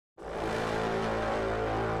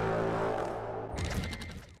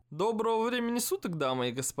Доброго времени суток, дамы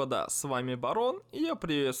и господа, с вами Барон, и я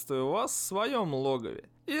приветствую вас в своем логове.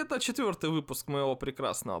 И это 4-й выпуск моего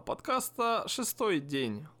прекрасного подкаста «6-й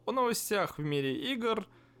день», о новостях в мире игр,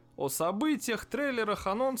 о событиях, трейлерах,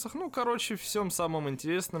 анонсах, всем самым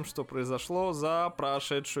интересным, что произошло за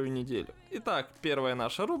прошедшую неделю. Итак, первая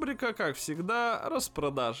наша рубрика, как всегда,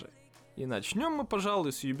 распродажи. И начнем мы,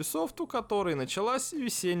 пожалуй, с Ubisoft, у которой началась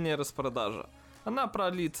весенняя распродажа. Она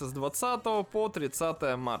продлится с 20 по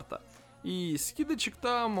 30 марта. И скидочек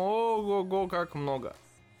там ого-го как много.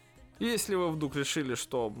 Если вы вдруг решили,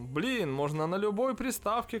 что, можно на любой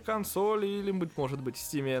приставке, консоли или, может быть, в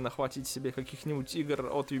Steam нахватить себе каких-нибудь игр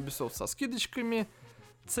от Ubisoft со скидочками,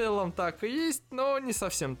 в целом так и есть, но не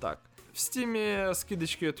совсем так. В Steam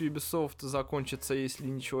скидочки от Ubisoft закончатся, если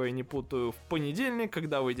ничего я не путаю, в понедельник,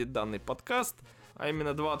 когда выйдет данный подкаст, а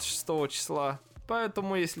именно 26 числа.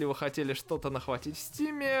 Поэтому, если вы хотели что-то нахватить в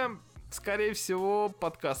Steam, скорее всего,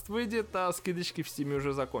 подкаст выйдет, а скидочки в Steam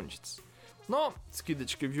уже закончатся. Но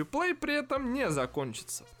скидочки в Uplay при этом не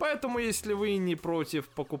закончатся. Поэтому, если вы не против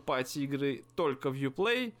покупать игры только в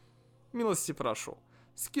Uplay, милости прошу.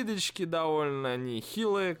 Скидочки довольно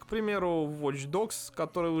нехилые. К примеру, Watch Dogs,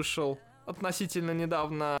 который вышел относительно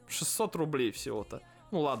недавно, 600 рублей всего-то.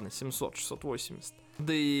 700, 680.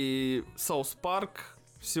 Да и South Park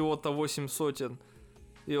всего-то 8 сотен.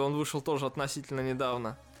 И он вышел тоже относительно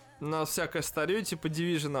недавно. На всякое старье типа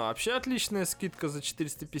Division вообще отличная скидка, за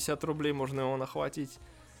 450 рублей можно его нахватить.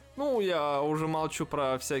 Я уже молчу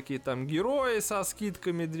про всякие там герои со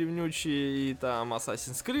скидками древнючие и там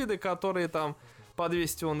Assassin's Creed, которые там по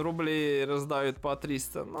 200 рублей раздают по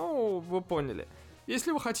 300. Вы поняли.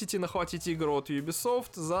 Если вы хотите нахватить игру от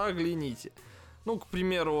Ubisoft, загляните. К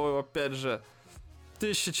примеру, опять же,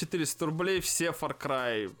 1400 рублей все Far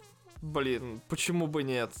Cry. Почему бы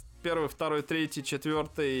нет? 1, 2, 3, 4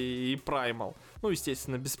 и Primal.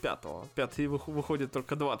 Естественно, без 5-го. 5-й выходит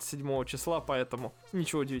только 27 числа, поэтому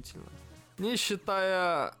ничего удивительного. Не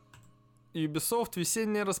считая Ubisoft,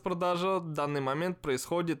 весенняя распродажа в данный момент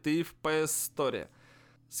происходит и в PS Store.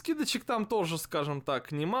 Скидочек там тоже, скажем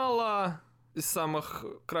так, немало. Из самых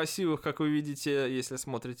красивых, как вы видите, если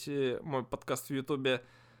смотрите мой подкаст в Ютубе,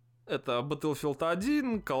 это Battlefield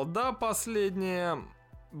 1, колда последняя,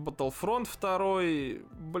 Battlefront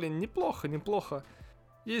 2. Неплохо.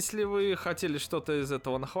 Если вы хотели что-то из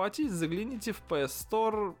этого нахватить, загляните в PS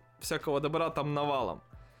Store, всякого добра там навалом.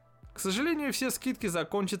 К сожалению, все скидки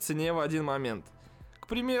закончатся не в один момент. К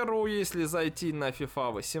примеру, если зайти на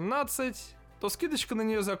FIFA 18, то скидочка на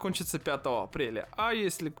нее закончится 5 апреля. А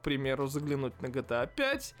если, к примеру, заглянуть на GTA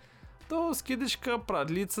 5, то скидочка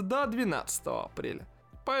продлится до 12 апреля.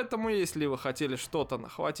 Поэтому, если вы хотели что-то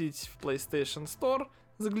нахватить в PlayStation Store,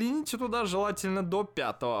 загляните туда желательно до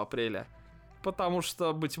 5 апреля. Потому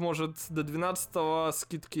что, быть может, до 12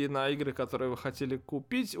 скидки на игры, которые вы хотели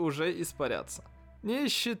купить, уже испарятся. Не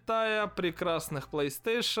считая прекрасных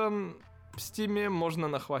PlayStation, в Steam можно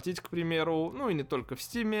нахватить, к примеру, и не только в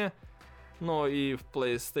Steam, но и в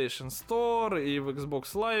PlayStation Store, и в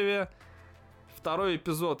Xbox Live, второй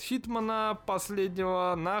эпизод Хитмана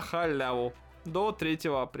последнего на халяву до 3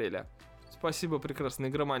 апреля. Спасибо прекрасной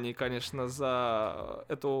игромании, конечно, за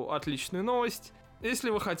эту отличную новость.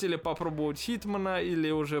 Если вы хотели попробовать Хитмана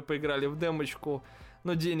или уже поиграли в демочку,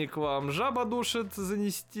 но денег вам жаба душит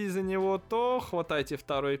занести за него, то хватайте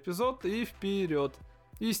второй эпизод и вперед.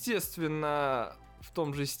 Естественно, в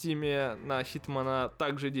том же Стиме на Хитмана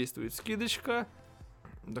также действует скидочка.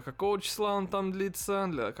 До какого числа он там длится?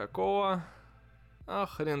 Для какого?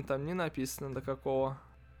 Хрен там не написано до какого.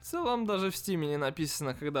 В целом даже в Стиме не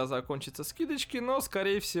написано, когда закончатся скидочки, но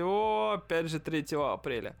скорее всего, опять же, 3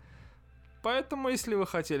 апреля. Поэтому, если вы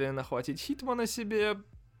хотели нахватить Хитмана себе,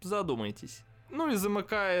 задумайтесь. И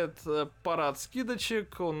замыкает парад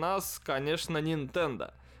скидочек у нас, конечно,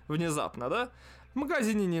 Nintendo. Внезапно, да? В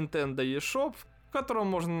магазине Nintendo eShop, в котором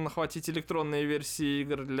можно нахватить электронные версии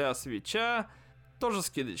игр для Switch'а, тоже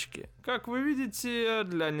скидочки. Как вы видите,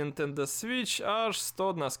 для Nintendo Switch аж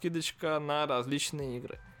 101 скидочка на различные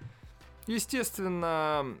игры.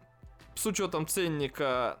 Естественно, с учетом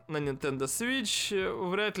ценника на Nintendo Switch,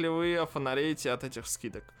 вряд ли вы офонареете от этих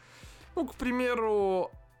скидок. К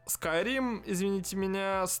примеру, Skyrim, извините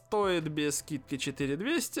меня, стоит без скидки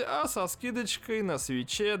 4200, а со скидочкой на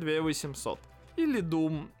Switch'е 2800. Или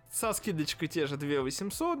Doom, со скидочкой те же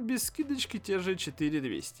 2800, без скидочки те же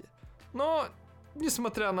 4200. Но,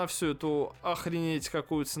 несмотря на всю эту охренеть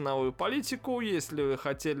какую ценовую политику, если вы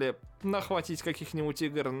хотели нахватить каких-нибудь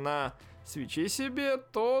игр на Switch'е себе,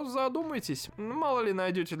 то задумайтесь, мало ли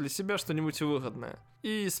найдете для себя что-нибудь выгодное.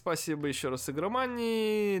 И спасибо еще раз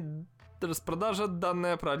игромании. распродажа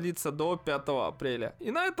данная продлится до 5 апреля.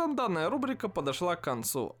 И на этом данная рубрика подошла к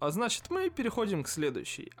концу. А значит, мы переходим к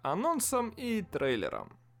следующей – анонсам и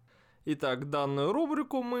трейлерам. Итак, данную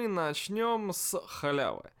рубрику мы начнем с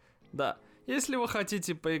халявы. Да, если вы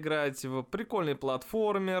хотите поиграть в прикольный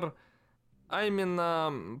платформер, а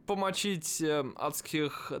именно помочить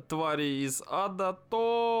адских тварей из ада,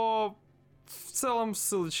 то в целом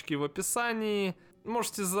ссылочки в описании.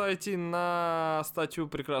 Можете зайти на статью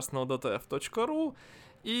прекрасного dtf.ru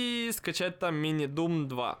и скачать там мини-Doom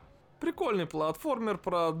 2. Прикольный платформер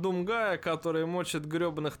про думгая, который мочит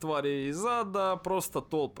гребаных тварей из ада просто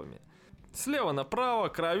толпами. Слева направо,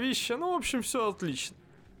 кровища, ну в общем все отлично.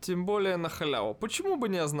 Тем более на халяву, почему бы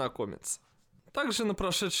не ознакомиться? Также на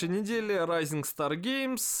прошедшей неделе Rising Star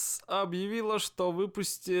Games объявила, что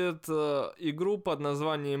выпустит игру под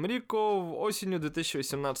названием Рико осенью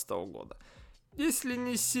 2018 года. Если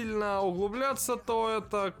не сильно углубляться, то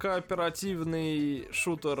это кооперативный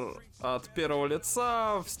шутер от первого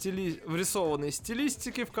лица в рисованной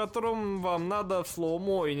стилистике, в котором вам надо в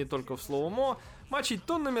слоумо и не только в слоумо мочить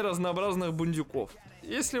тоннами разнообразных бундюков.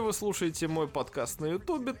 Если вы слушаете мой подкаст на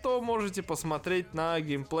ютубе, то можете посмотреть на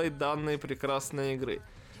геймплей данной прекрасной игры.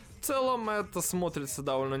 В целом это смотрится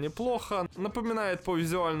довольно неплохо, напоминает по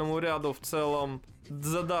визуальному ряду в целом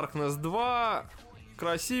The Darkness 2,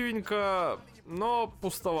 красивенько, но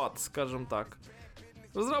пустовато, скажем так.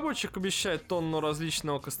 Разработчик обещает тонну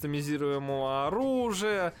различного кастомизируемого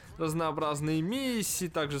оружия, разнообразные миссии,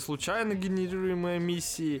 также случайно генерируемые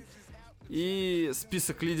миссии и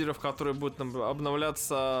список лидеров, которые будут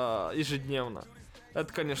обновляться ежедневно.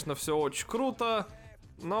 Это, конечно, все очень круто,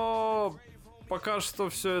 но пока что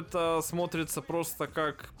все это смотрится просто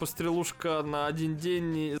как пострелушка на один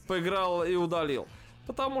день, поиграл и удалил.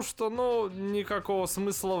 Потому что, никакого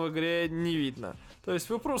смысла в игре не видно. То есть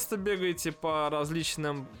вы просто бегаете по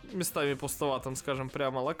различным местами пустоватым, скажем,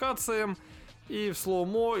 прямо локациям, и в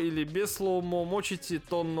слоумо или без слоумо мочите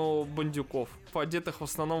тонну бандюков, одетых в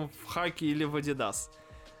основном в хаки или в адидас.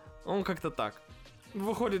 Как-то так.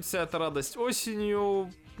 Выходит вся эта радость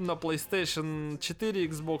осенью на PlayStation 4,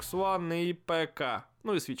 Xbox One и ПК.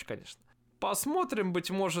 Ну и Switch, конечно. Посмотрим, быть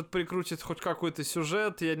может, прикрутит хоть какой-то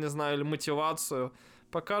сюжет, я не знаю, или мотивацию.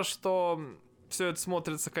 Пока что все это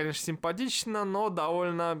смотрится, конечно, симпатично, но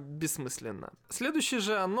довольно бессмысленно. Следующий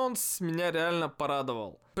же анонс меня реально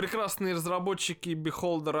порадовал. Прекрасные разработчики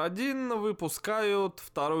Beholder 1 выпускают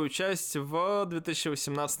вторую часть в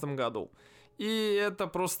 2018 году. И это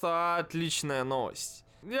просто отличная новость.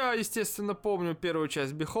 Я, естественно, помню первую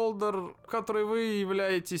часть Beholder, в которой вы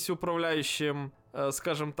являетесь управляющим,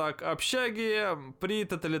 скажем так, общаги при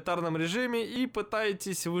тоталитарном режиме и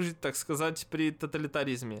пытаетесь выжить, так сказать, при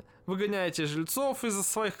тоталитаризме. Выгоняете жильцов из-за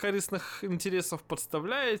своих корыстных интересов,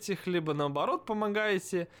 подставляете их, либо наоборот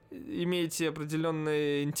помогаете, имеете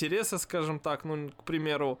определенные интересы, скажем так, к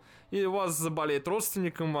примеру, и у вас заболеет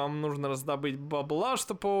родственником, вам нужно раздобыть бабла,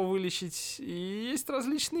 чтобы его вылечить, и есть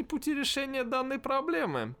различные пути решения данной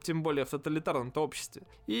проблемы, тем более в тоталитарном-то обществе.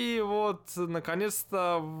 И вот,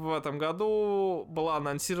 наконец-то, в этом году была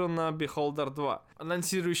анонсирована Beholder 2.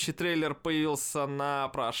 Анонсирующий трейлер появился на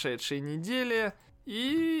прошедшей неделе,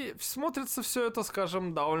 и смотрится все это,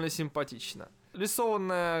 скажем, довольно симпатично.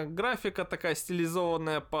 Рисованная графика такая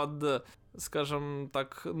стилизованная под, скажем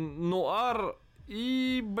так, нуар.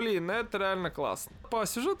 И, это реально классно. По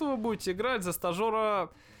сюжету вы будете играть за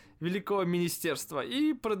стажера Великого Министерства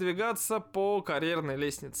и продвигаться по карьерной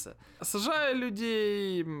лестнице, сажая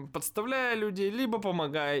людей, подставляя людей, либо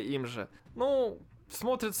помогая им же.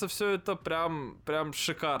 Смотрится все это прям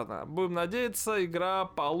шикарно. Будем надеяться, игра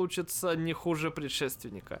получится не хуже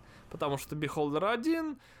предшественника. Потому что Beholder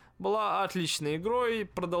 1 была отличной игрой,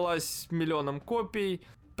 продалась миллионам копий.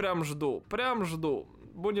 Прям жду.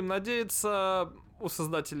 Будем надеяться, у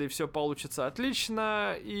создателей все получится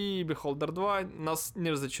отлично, и Beholder 2 нас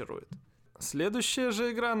не разочарует. Следующая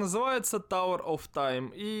же игра называется Tower of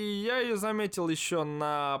Time, и я ее заметил еще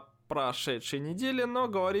на прошедшей неделе, но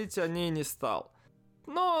говорить о ней не стал.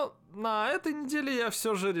 Но на этой неделе я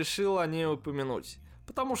все же решил о ней упомянуть,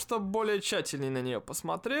 потому что более тщательнее на нее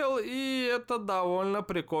посмотрел, и это довольно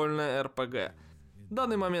прикольная RPG. В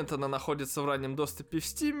данный момент она находится в раннем доступе в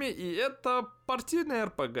Steam, и это партийная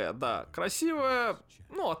RPG, да, красивая,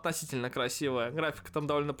 относительно красивая, графика там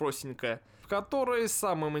довольно простенькая, в которой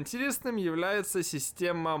самым интересным является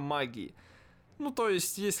система магии. То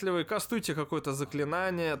есть, если вы кастуете какое-то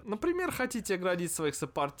заклинание, например, хотите оградить своих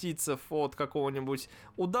сопартийцев от какого-нибудь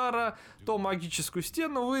удара, то магическую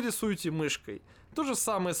стену вы рисуете мышкой. То же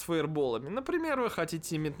самое с фаерболами. Например, вы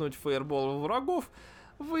хотите метнуть фаербол в врагов,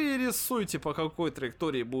 Вы рисуете, по какой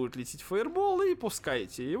траектории будет лететь фаербол, и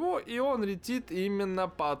пускаете его, и он летит именно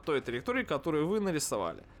по той траектории, которую вы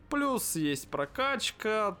нарисовали. Плюс есть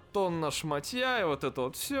прокачка, тонна шматья и вот это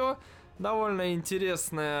вот все. Довольно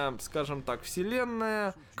интересная, скажем так,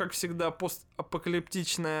 вселенная, как всегда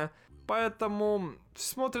постапокалиптичная, поэтому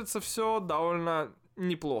смотрится все довольно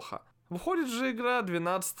неплохо. Выходит же игра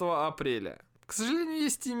 12 апреля. К сожалению,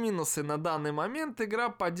 есть и минусы. На данный момент игра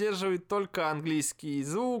поддерживает только английский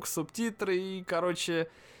звук, субтитры и, короче,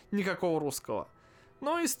 никакого русского.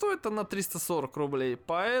 Но и стоит она 340 рублей,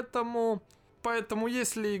 поэтому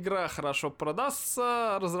если игра хорошо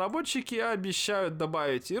продастся, разработчики обещают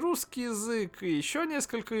добавить и русский язык, и еще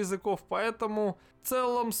несколько языков, поэтому в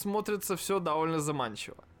целом смотрится все довольно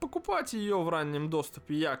заманчиво. Покупать ее в раннем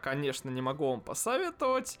доступе я, конечно, не могу вам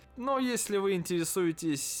посоветовать, но если вы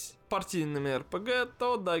интересуетесь партийными РПГ,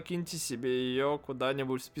 то докиньте себе ее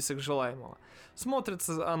куда-нибудь в список желаемого.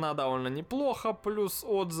 Смотрится она довольно неплохо, плюс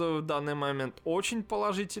отзывы в данный момент очень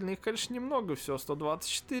положительные. Их, конечно, немного, всего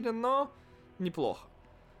 124, но неплохо.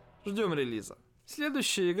 Ждем релиза.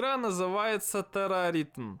 Следующая игра называется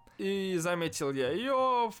Терроритм. И заметил я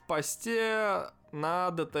ее в посте на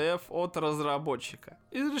DTF от разработчика.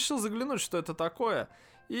 И решил заглянуть, что это такое.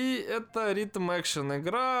 И это ритм-экшен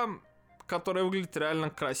игра, которая выглядит реально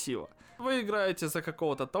красиво. Вы играете за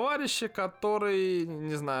какого-то товарища, который,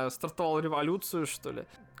 не знаю, стартовал революцию, что ли.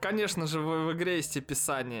 Конечно же, в игре есть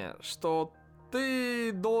описание, что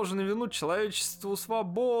ты должен вернуть человечеству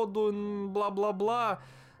свободу, бла-бла-бла.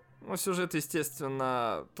 Но сюжет,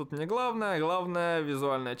 естественно, тут не главное, главное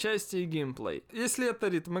визуальная часть и геймплей. Если это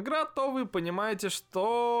ритм-игра, то вы понимаете,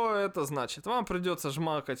 что это значит. Вам придется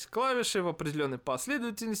жмакать клавиши в определенной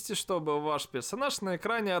последовательности, чтобы ваш персонаж на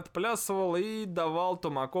экране отплясывал и давал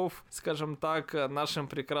тумаков, скажем так, нашим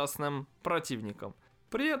прекрасным противникам.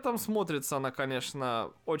 При этом смотрится она,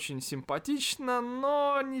 конечно, очень симпатично,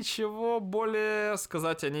 но ничего более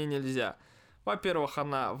сказать о ней нельзя. Во-первых,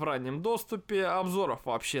 она в раннем доступе, обзоров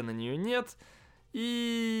вообще на нее нет,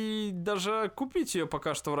 и даже купить ее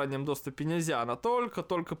пока что в раннем доступе нельзя, она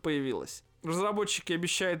только-только появилась. Разработчики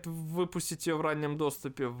обещают выпустить ее в раннем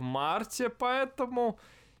доступе в марте, поэтому,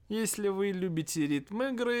 если вы любите ритм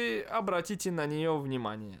игры, обратите на нее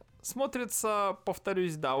внимание. Смотрится,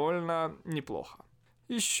 повторюсь, довольно неплохо.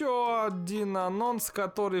 Еще один анонс,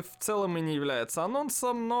 который в целом и не является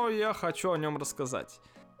анонсом, но я хочу о нем рассказать.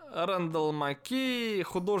 Рэндалл Маккей,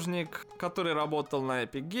 художник, который работал на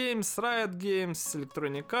Epic Games, Riot Games,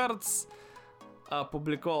 Electronic Arts,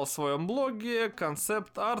 опубликовал в своем блоге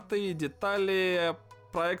концепт-арты и детали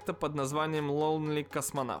проекта под названием Lonely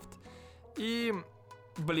Cosmonaut. И,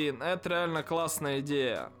 блин, это реально классная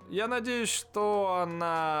идея. Я надеюсь, что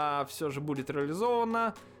она все же будет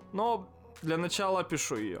реализована, но для начала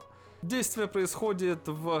опишу ее. Действие происходит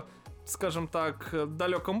в, скажем так,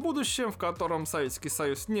 далеком будущем, в котором Советский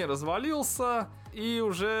Союз не развалился и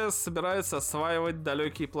уже собирается осваивать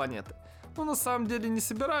далекие планеты. Но на самом деле не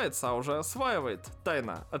собирается, а уже осваивает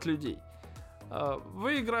тайно от людей.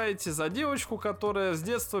 Вы играете за девочку, которая с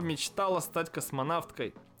детства мечтала стать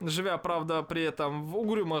космонавткой, живя, правда, при этом в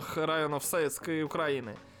угрюмых районах Советской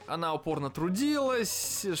Украины. Она упорно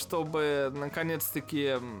трудилась, чтобы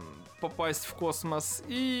наконец-таки попасть в космос,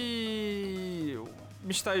 и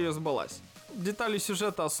мечта ее сбылась. Деталей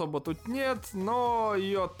сюжета особо тут нет, но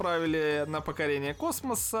ее отправили на покорение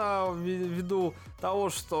космоса ввиду того,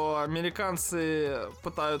 что американцы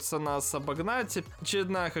пытаются нас обогнать,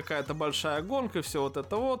 очередная какая-то большая гонка и все вот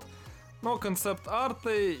это вот. Но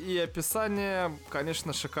концепт-арты и описание,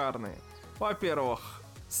 конечно, шикарные. Во-первых,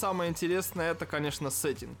 самое интересное это, конечно,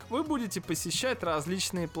 сеттинг. Вы будете посещать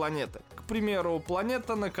различные планеты. К примеру,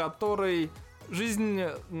 планета, на которой жизнь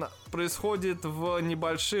происходит в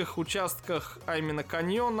небольших участках, а именно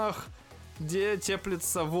каньонах, где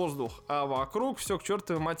теплится воздух, а вокруг все к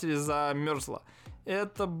чертовой матери замерзло.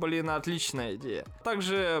 Это, блин, отличная идея.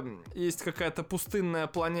 Также есть какая-то пустынная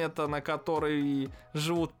планета, на которой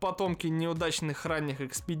живут потомки неудачных ранних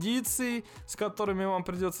экспедиций, с которыми вам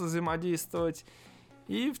придется взаимодействовать.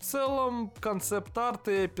 И в целом концепт-арт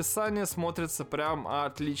и описание смотрятся прям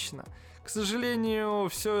отлично. К сожалению,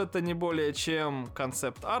 все это не более чем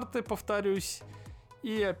концепт-арты, повторюсь,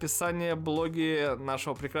 и описание блоги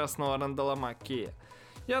нашего прекрасного Рэндалла Маккея.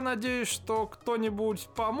 Я надеюсь, что кто-нибудь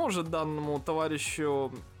поможет данному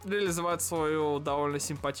товарищу реализовать свою довольно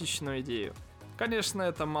симпатичную идею. Конечно,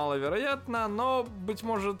 это маловероятно, но, быть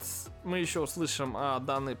может, мы еще услышим о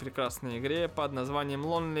данной прекрасной игре под названием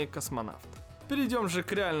Lonely Cosmonaut. Перейдем же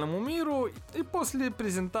к реальному миру, и после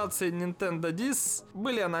презентации Nintendo DS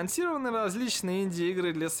были анонсированы различные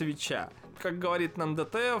инди-игры для Switch'а. Как говорит нам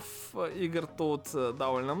ДТФ, игр тут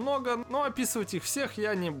довольно много, но описывать их всех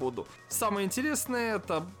я не буду. Самое интересное —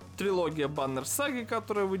 это трилогия Banner Saga,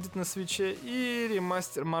 которая выйдет на свитче, и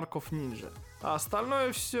ремастер Mark of Ninja. А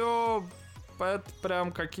остальное все это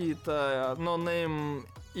прям какие-то no-name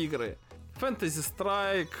игры. Fantasy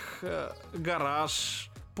Strike, Garage,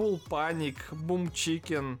 Pool Panic, Boom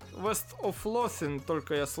Chicken, West of Lothian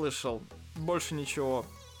только я слышал, больше ничего.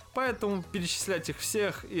 Поэтому перечислять их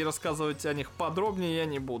всех и рассказывать о них подробнее я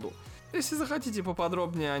не буду. Если захотите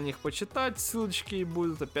поподробнее о них почитать, ссылочки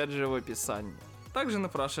будут опять же в описании. Также на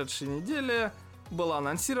прошедшей неделе была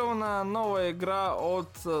анонсирована новая игра от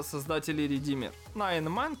создателей Redeemer, Nine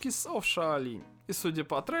Monkeys of Shaolin. И судя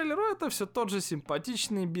по трейлеру, это все тот же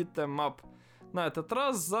симпатичный beat'em up. На этот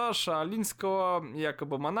раз за шаолинского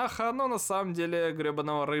якобы монаха, но на самом деле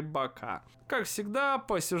гребаного рыбака. Как всегда,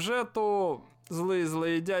 по сюжету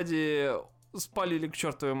злые дяди спалили к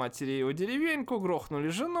чертовой матери его деревеньку, грохнули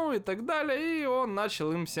жену и так далее, и он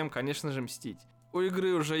начал им всем, конечно же, мстить. У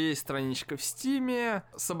игры уже есть страничка в Стиме,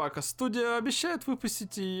 Собака Студия обещает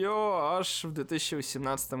выпустить ее аж в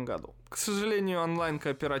 2018 году. К сожалению,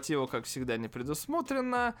 онлайн-кооператива, как всегда, не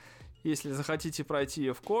предусмотрено. Если захотите пройти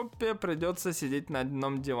ее в коопе, придется сидеть на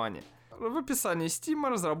одном диване. В описании Стима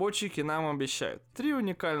разработчики нам обещают 3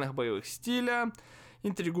 уникальных боевых стиля,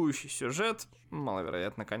 интригующий сюжет,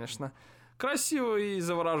 маловероятно, конечно, красивый и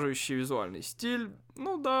завораживающий визуальный стиль,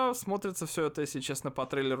 ну да, смотрится все это, если честно, по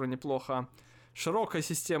трейлеру неплохо, широкая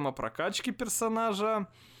система прокачки персонажа,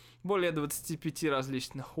 более 25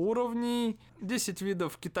 различных уровней, 10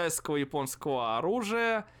 видов китайского и японского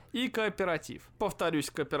оружия и кооператив. Повторюсь,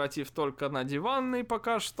 кооператив только на диванный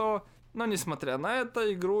пока что. Но несмотря на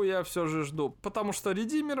это, игру я все же жду, потому что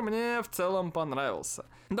Redeemer мне в целом понравился.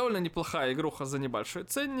 Довольно неплохая игруха за небольшой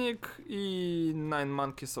ценник, и Nine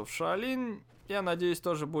Monkeys of Shaolin, я надеюсь,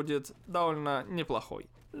 тоже будет довольно неплохой.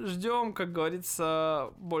 Ждем, как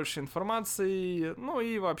говорится, больше информации, ну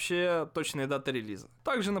и вообще точные даты релиза.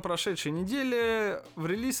 Также на прошедшей неделе в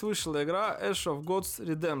релиз вышла игра Ash of Gods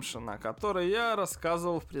Redemption, о которой я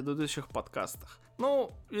рассказывал в предыдущих подкастах.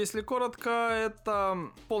 Ну, если коротко, это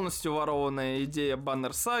полностью ворованная идея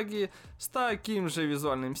Banner Saga с таким же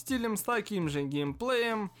визуальным стилем, с таким же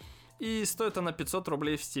геймплеем, и стоит она 500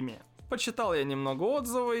 рублей в Стиме. Почитал я немного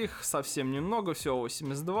отзывов их, совсем немного, всего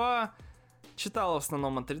 82. Читал в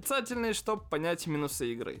основном отрицательные, чтобы понять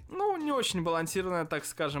минусы игры. Ну, не очень балансированная, так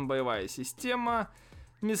скажем, боевая система.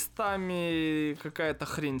 Местами какая-то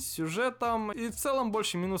хрень с сюжетом. И в целом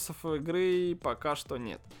больше минусов игры пока что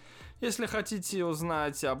нет. Если хотите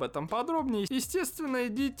узнать об этом подробнее, естественно,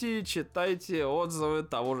 идите и читайте отзывы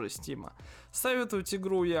того же Стима. Советовать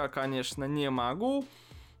игру я, конечно, не могу.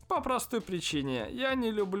 По простой причине, я не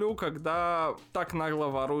люблю, когда так нагло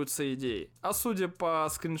воруются идеи. А судя по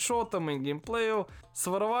скриншотам и геймплею,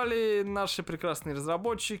 своровали наши прекрасные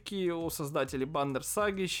разработчики у создателей Banner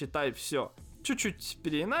Saga, считай, все. Чуть-чуть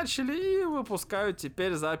переиначили и выпускают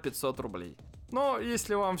теперь за 500 рублей. Но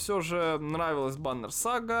если вам все же нравилась Banner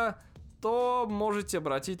Saga, то можете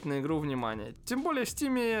обратить на игру внимание. Тем более в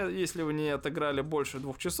Стиме, если вы не отыграли больше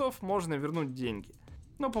 2 часов, можно вернуть деньги.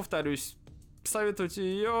 Но повторюсь, советовать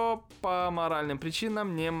ее по моральным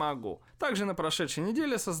причинам не могу. Также на прошедшей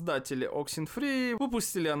неделе создатели Oxenfree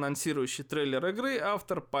выпустили анонсирующий трейлер игры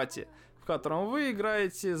After Party, в котором вы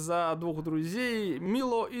играете за 2 друзей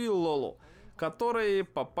Мило и Лолу, которые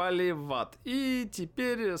попали в ад. И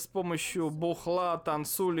теперь с помощью бухла,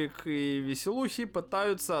 танцулик и веселухи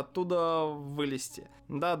пытаются оттуда вылезти.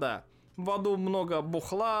 Да-да, в аду много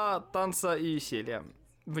бухла, танца и веселья.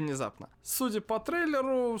 Внезапно. Судя по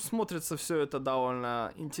трейлеру, смотрится все это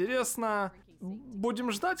довольно интересно.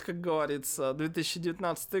 Будем ждать, как говорится,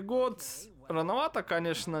 2019 год. Рановато,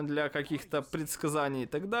 конечно, для каких-то предсказаний и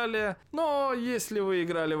так далее. Но если вы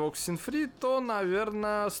играли в Oxenfree, то,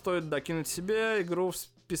 наверное, стоит докинуть себе игру в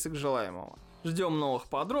список желаемого. Ждем новых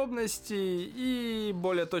подробностей и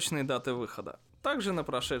более точные даты выхода. Также на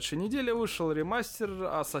прошедшей неделе вышел ремастер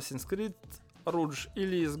Assassin's Creed Rouge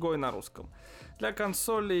или Изгой на русском для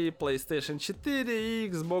консолей PlayStation 4 и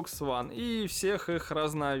Xbox One и всех их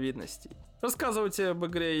разновидностей. Рассказывать об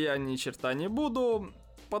игре я ни черта не буду,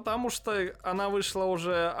 потому что она вышла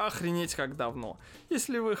уже охренеть как давно.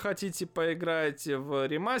 Если вы хотите поиграть в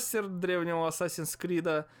ремастер древнего Assassin's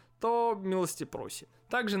Creed, то милости просим.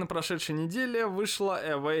 Также на прошедшей неделе вышла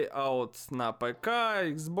A Way Out на ПК,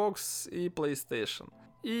 Xbox и PlayStation.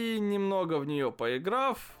 И немного в нее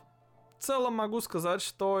поиграв, в целом могу сказать,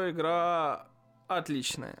 что игра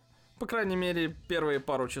отличная. По крайней мере, первые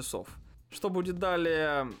пару часов. Что будет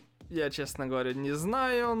далее, я, честно говоря, не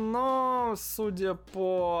знаю, но, судя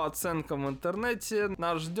по оценкам в интернете,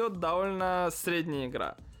 нас ждет довольно средняя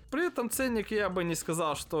игра. При этом ценник я бы не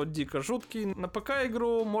сказал, что дико жуткий. На ПК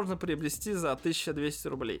игру можно приобрести за 1200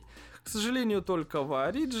 рублей. К сожалению, только в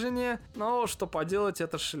Origin, но что поделать,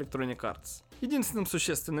 это же Electronic Arts. Единственным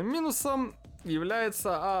существенным минусом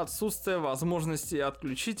является отсутствие возможности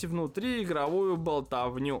отключить внутриигровую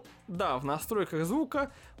болтовню. Да, в настройках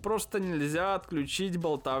звука просто нельзя отключить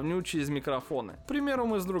болтовню через микрофоны. К примеру,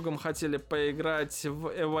 мы с другом хотели поиграть в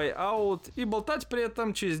A Way Out и болтать при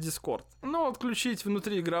этом через Discord. Но отключить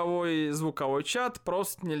внутриигровой звуковой чат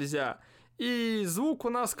просто нельзя. И звук у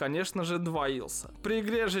нас, конечно же, двоился. При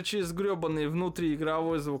игре же через гребаный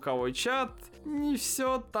внутриигровой звуковой чат не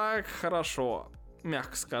все так хорошо,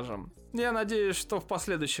 мягко скажем. Я надеюсь, что в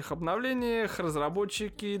последующих обновлениях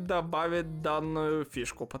разработчики добавят данную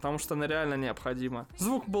фишку, потому что она реально необходима.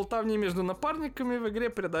 Звук болтовни между напарниками в игре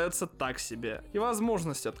передается так себе, и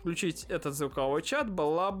возможность отключить этот звуковой чат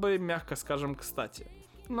была бы, мягко скажем, кстати.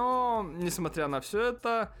 Но, несмотря на все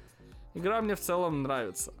это, игра мне в целом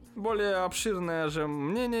нравится. Более обширное же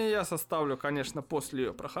мнение я составлю, конечно, после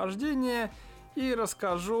ее прохождения, и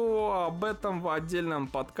расскажу об этом в отдельном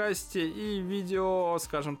подкасте и видео,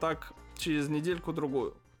 скажем так, через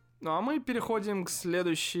недельку-другую. Ну а мы переходим к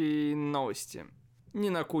следующей новости. Ни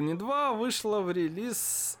на Куни 2 вышла в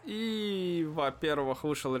релиз, и, во-первых,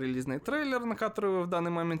 вышел релизный трейлер, на который вы в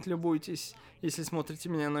данный момент любуетесь, если смотрите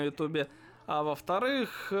меня на ютубе, а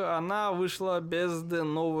во-вторых, она вышла без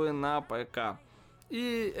деновы на ПК.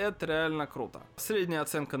 И это реально круто. Средняя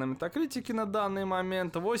оценка на Метакритике на данный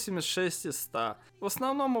момент 86 из 100. В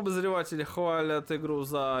основном обозреватели хвалят игру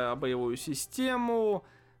за боевую систему,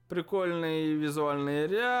 прикольный визуальный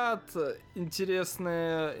ряд,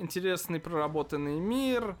 интересный проработанный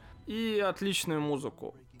мир и отличную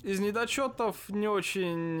музыку. Из недочетов не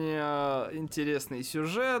очень интересный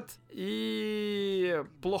сюжет и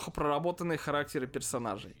плохо проработанные характеры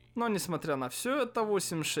персонажей. Но несмотря на все это,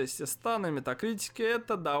 86 из 100 на Метакритике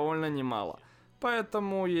это довольно немало.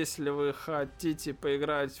 Поэтому, если вы хотите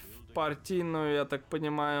поиграть в партийную, я так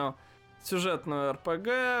понимаю, сюжетную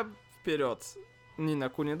RPG, вперед! Ни на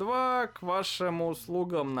Куни 2 к вашим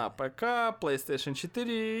услугам на ПК, PlayStation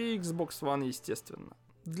 4 и Xbox One, естественно.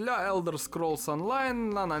 Для Elder Scrolls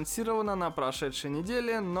Online анонсировано на прошедшей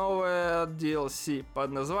неделе новое DLC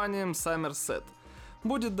под названием Somerset.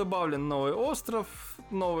 Будет добавлен новый остров,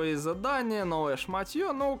 новые задания, новое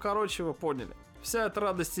шматье, ну, короче, вы поняли. Вся эта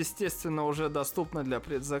радость, естественно, уже доступна для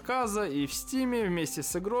предзаказа и в Steam вместе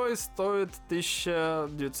с игрой стоит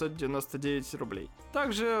 1999 рублей.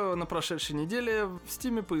 Также на прошедшей неделе в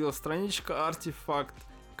Steam появилась страничка артефакт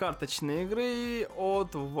карточной игры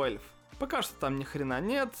от Valve. Пока что там ни хрена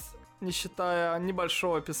нет, не считая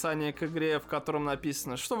небольшого описания к игре, в котором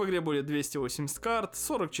написано, что в игре будет 280 карт,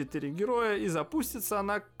 44 героя и запустится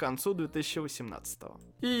она к концу 2018.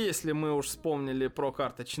 И если мы уж вспомнили про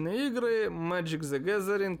карточные игры, Magic the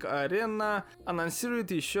Gathering Arena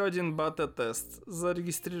анонсирует еще один бета-тест.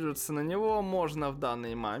 Зарегистрироваться на него можно в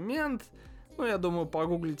данный момент. Ну, я думаю,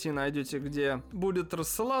 погуглите и найдете, где будет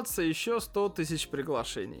рассылаться еще 100 тысяч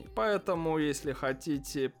приглашений. Поэтому, если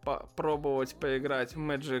хотите попробовать поиграть в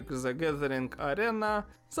Magic the Gathering Arena,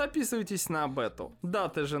 записывайтесь на бету.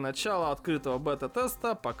 Даты же начала открытого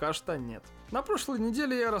бета-теста пока что нет. На прошлой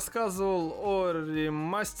неделе я рассказывал о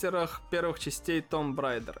ремастерах первых частей Tomb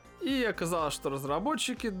Raider. И оказалось, что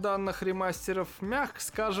разработчики данных ремастеров, мягко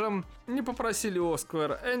скажем, не попросили у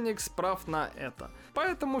Square Enix прав на это.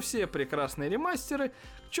 Поэтому все прекрасные ремастеры к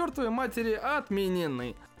чертовой матери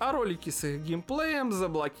отменены, а ролики с их геймплеем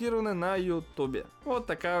заблокированы на ютубе. Вот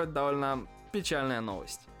такая вот довольно печальная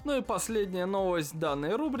новость. Ну и последняя новость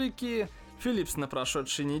данной рубрики. Philips на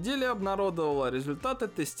прошедшей неделе обнародовала результаты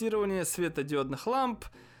тестирования светодиодных ламп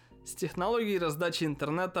с технологией раздачи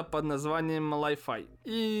интернета под названием Li-Fi.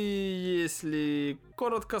 И если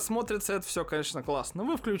коротко смотрится, это все, конечно, классно.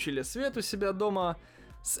 Вы включили свет у себя дома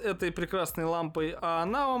с этой прекрасной лампой, а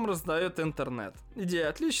она вам раздает интернет. Идея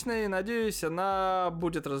отличная и, надеюсь, она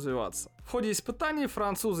будет развиваться. В ходе испытаний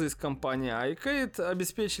французы из компании iCade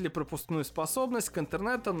обеспечили пропускную способность к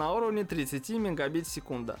интернету на уровне 30 мегабит в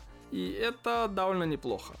секунду. И это довольно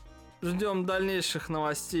неплохо. Ждем дальнейших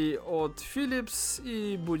новостей от Philips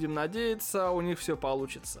и будем надеяться, у них все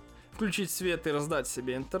получится. Включить свет и раздать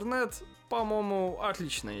себе интернет, по-моему,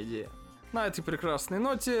 отличная идея. На этой прекрасной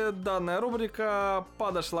ноте данная рубрика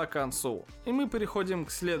подошла к концу. И мы переходим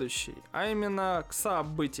к следующей, а именно к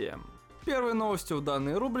событиям. Первой новостью в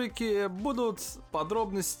данной рубрике будут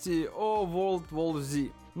подробности о World War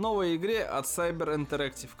Z, новой игре от Cyber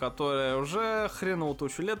Interactive, которая уже хреново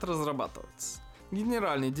тучу лет разрабатывается.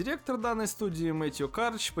 Генеральный директор данной студии Мэтью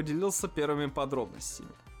Карч поделился первыми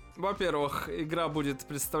подробностями. Во-первых, игра будет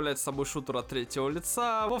представлять собой шутер от третьего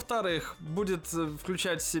лица. Во-вторых, будет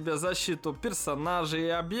включать в себя защиту персонажей и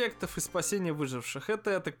объектов и спасение выживших.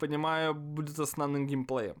 Это, я так понимаю, будет основным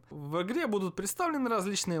геймплеем. В игре будут представлены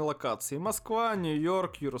различные локации. Москва,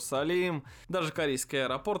 Нью-Йорк, Иерусалим, даже корейский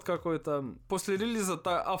аэропорт какой-то. После релиза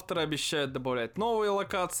авторы обещают добавлять новые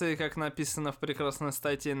локации, как написано в прекрасной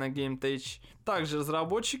статье на GameTech. Также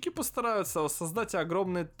разработчики постараются воссоздать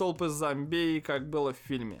огромные толпы зомби, как было в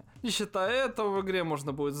фильме. Не считая этого, в игре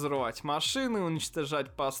можно будет взрывать машины,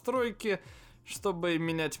 уничтожать постройки, чтобы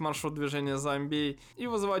менять маршрут движения зомби, и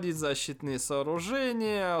возводить защитные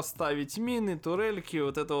сооружения, ставить мины, турельки,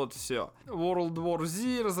 вот это вот все. World War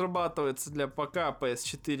Z разрабатывается для ПК,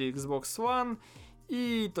 PS4 и Xbox One,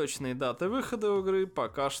 и точной даты выхода игры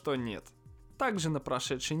пока что нет. Также на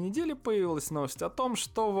прошедшей неделе появилась новость о том,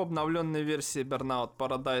 что в обновленной версии Burnout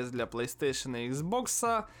Paradise для PlayStation и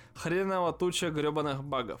Xbox хреново туча гребаных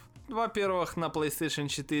багов. Во-первых, на PlayStation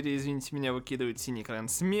 4, извините меня, выкидывает синий экран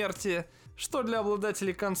смерти, что для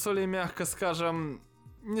обладателей консолей, мягко скажем,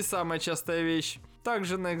 не самая частая вещь.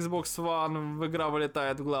 Также на Xbox One игра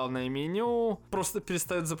вылетает в главное меню, просто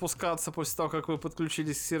перестает запускаться после того, как вы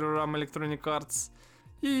подключились к серверам Electronic Arts.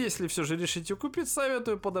 И если все же решите купить,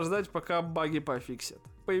 советую подождать, пока баги пофиксят.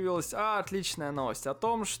 Появилась отличная новость о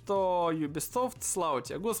том, что Ubisoft, слава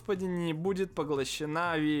тебе Господи, не будет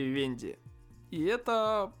поглощена Vivendi. И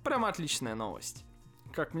это прям отличная новость.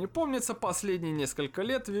 Как мне помнится, последние несколько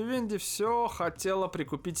лет Vivendi все хотела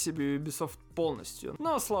прикупить себе Ubisoft полностью.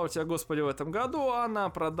 Но, слава тебе Господи, в этом году она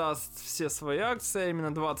продаст все свои акции, а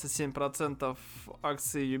именно 27%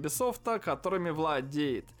 акций Ubisoft, которыми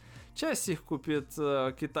владеет. Часть их купит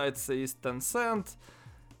китайцы из Tencent.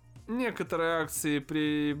 Некоторые акции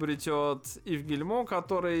приобретет Ив Гильмо,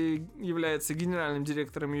 который является генеральным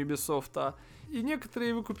директором Ubisoft. И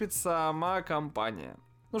некоторые выкупит сама компания.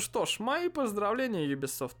 Ну что ж, мои поздравления,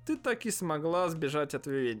 Ubisoft. Ты таки смогла сбежать от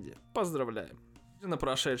Vivendi. Поздравляем. На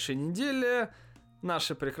прошедшей неделе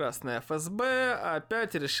наша прекрасная ФСБ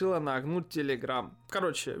опять решила нагнуть Telegram.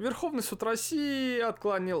 Короче, Верховный суд России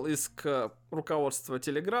отклонил иск руководства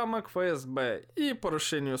Телеграма к ФСБ. И по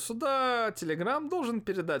решению суда Telegram должен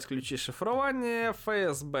передать ключи шифрования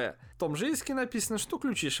ФСБ. В том же иске написано, что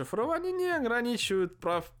ключи шифрования не ограничивают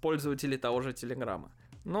прав пользователей того же Телеграма.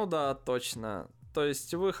 Ну да, точно. То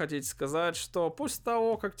есть вы хотите сказать, что после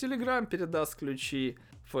того, как Telegram передаст ключи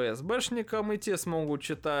ФСБшникам, и те смогут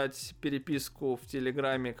читать переписку в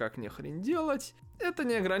Телеграме, как ни хрен делать, это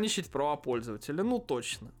не ограничит права пользователя, ну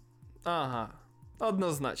точно. Ага,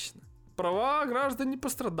 однозначно. Права граждан не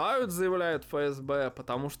пострадают, заявляет ФСБ,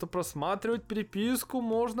 потому что просматривать переписку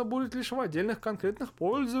можно будет лишь в отдельных конкретных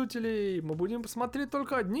пользователей. Мы будем посмотреть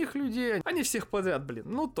только одних людей, а не всех подряд, блин.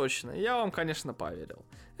 Ну точно, я вам, конечно, поверил.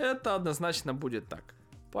 Это однозначно будет так.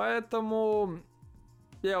 Поэтому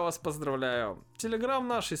я вас поздравляю. Телеграм в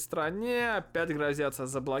нашей стране опять грозятся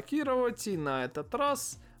заблокировать, и на этот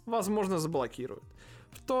раз, возможно, заблокируют.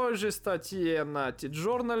 В той же статье на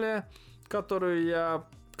TJournal, которую я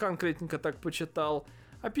конкретненько так почитал,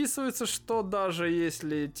 описывается, что даже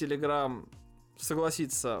если Telegram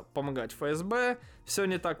согласится помогать ФСБ, все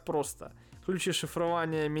не так просто. Ключи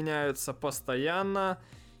шифрования меняются постоянно,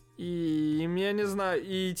 и я не знаю,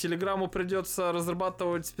 и Телеграму придется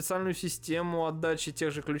разрабатывать специальную систему отдачи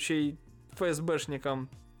тех же ключей ФСБшникам.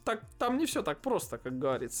 Так, там не все так просто, как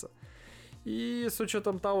говорится. И с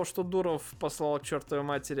учетом того, что Дуров послал к чертовой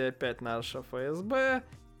матери опять наше ФСБ,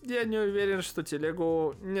 я не уверен, что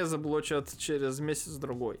телегу не заблочат через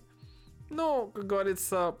месяц-другой. Но, как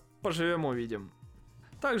говорится, поживем увидим.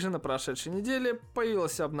 Также на прошедшей неделе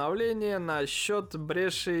появилось обновление насчет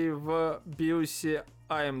брешей в BIOS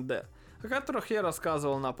AMD, о которых я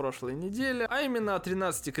рассказывал на прошлой неделе, а именно о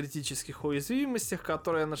 13 критических уязвимостях,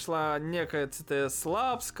 которые нашла некая CTS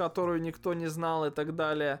Labs, которую никто не знал и так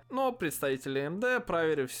далее. Но представители AMD,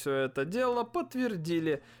 проверив все это дело,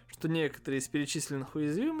 подтвердили, что некоторые из перечисленных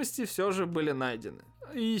уязвимостей все же были найдены.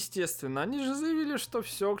 И естественно, они же заявили, что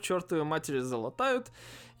все к чертовой матери залатают,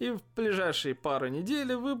 и в ближайшие пару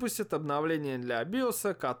недель выпустят обновление для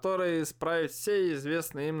BIOS, которое исправит все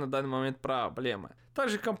известные им на данный момент проблемы.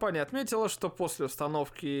 Также компания отметила, что после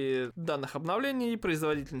установки данных обновлений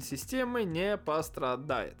производительность системы не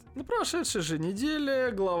пострадает. На прошедшей же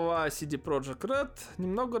неделе глава CD Projekt Red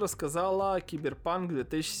немного рассказала о Cyberpunk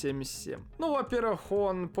 2077. Ну, во-первых,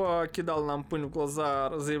 он покидал нам пыль в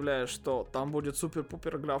глаза, заявляя, что там будет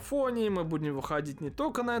супер-пупер графоний, мы будем выходить не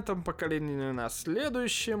только на этом поколении, но и на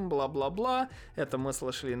следующем. будущем, бла-бла-бла. Это мы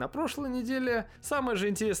слышали на прошлой неделе. Самое же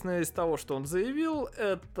интересное из того, что он заявил,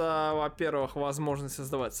 это, во-первых, возможность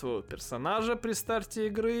создавать своего персонажа при старте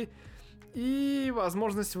игры и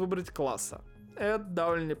возможность выбрать класса. Это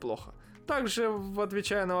довольно неплохо. Также,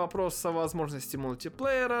 отвечая на вопрос о возможности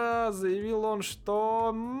мультиплеера, заявил он,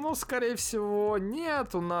 что, скорее всего,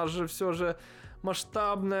 нет, у нас же все же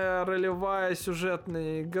масштабная ролевая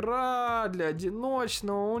сюжетная игра для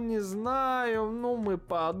одиночного, не знаю, мы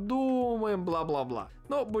подумаем, бла-бла-бла.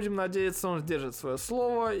 Но будем надеяться, он сдержит свое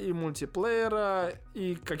слово, и мультиплеера,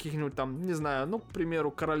 и каких-нибудь там, не знаю, к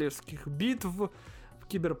примеру, королевских битв в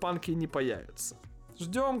Киберпанке не появится.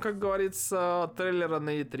 Ждем, как говорится, трейлера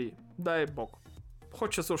на E3. Дай бог.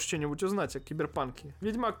 Хочется уж что-нибудь узнать о Киберпанке.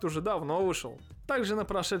 Ведьмак-то уже давно вышел. Также на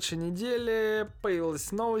прошедшей неделе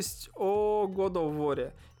появилась новость о God of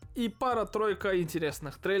War. И пара-тройка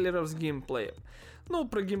интересных трейлеров с геймплеем.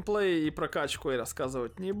 Про геймплей и прокачку я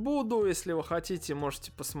рассказывать не буду. Если вы хотите,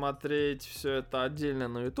 можете посмотреть все это отдельно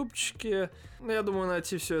на ютубчике. Я думаю,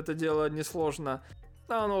 найти все это дело несложно.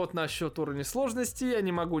 Насчет уровня сложности я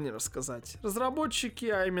не могу не рассказать. Разработчики,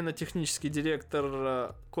 а именно технический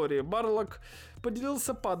директор Кори Барлок,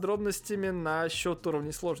 поделился подробностями насчет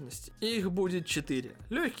уровня сложности. Их будет 4.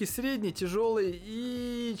 Легкий, средний, тяжелый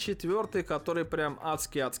и 4, который прям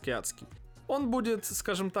адский. Он будет,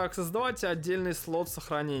 скажем так, создавать отдельный слот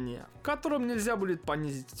сохранения, в котором нельзя будет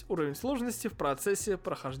понизить уровень сложности в процессе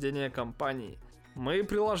прохождения кампании. Мы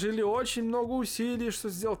приложили очень много усилий,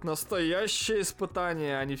 чтобы сделать настоящее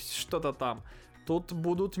испытание, а не что-то там. Тут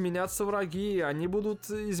будут меняться враги, они будут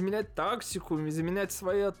изменять тактику, изменять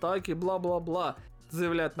свои атаки, бла-бла-бла,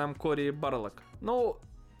 заявляет нам Кори Барлок.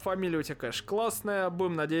 Фамилия у тебя, конечно, классная,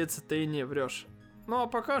 будем надеяться, ты не врешь. А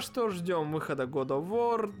пока что ждем выхода God of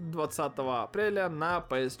War 20 апреля на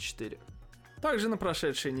PS4. Также на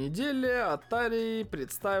прошедшей неделе Atari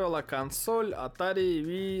представила консоль Atari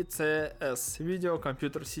VCS Video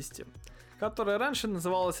Computer System, которая раньше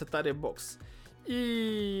называлась Atari Box.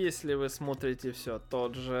 И если вы смотрите все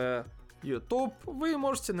тот же YouTube, вы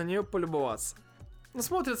можете на нее полюбоваться. Но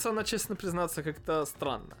смотрится она, честно признаться, как-то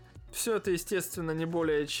странно. Все это, естественно, не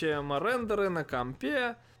более чем рендеры на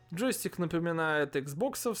компе. Джойстик напоминает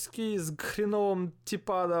Xbox-овский с хреновым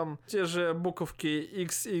типадом. Те же буковки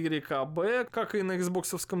X, Y, B, как и на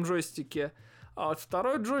Xbox-овском джойстике. А вот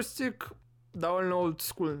второй джойстик довольно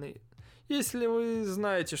олдскульный. Если вы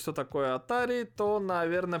знаете, что такое Atari, то,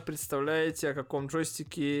 наверное, представляете, о каком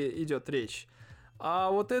джойстике идет речь.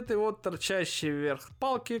 А вот этой торчащей вверх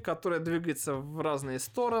палки, которая двигается в разные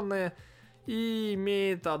стороны и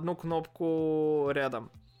имеет одну кнопку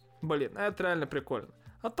рядом. Это реально прикольно.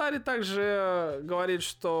 Atari также говорит,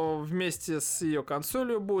 что вместе с ее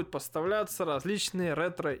консолью будут поставляться различные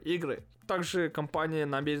ретро-игры. Также компания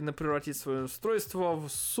намерена превратить свое устройство в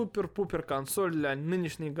супер-пупер консоль для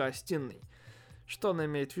нынешней гостиной. Что она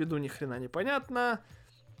имеет в виду, ни хрена непонятно.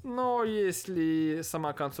 Но если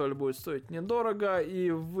сама консоль будет стоить недорого,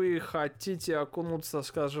 и вы хотите окунуться,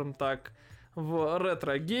 скажем так, в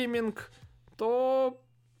ретро-гейминг, то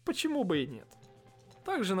почему бы и нет?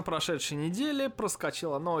 Также на прошедшей неделе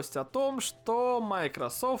проскочила новость о том, что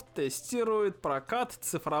Microsoft тестирует прокат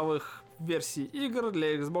цифровых версий игр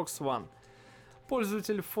для Xbox One.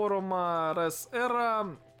 Пользователь форума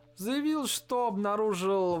ResEra заявил, что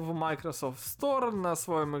обнаружил в Microsoft Store на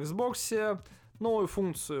своем Xbox новую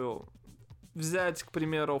функцию взять, к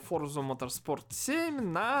примеру, Forza Motorsport 7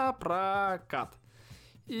 на прокат.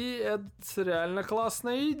 И это реально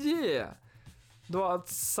классная идея.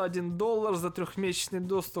 $21 за трехмесячный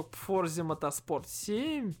доступ к Forza Motorsport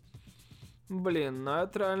 7.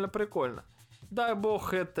 Это реально прикольно. Дай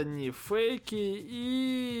бог, это не фейки,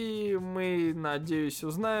 и мы, надеюсь,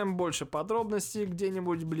 узнаем больше подробностей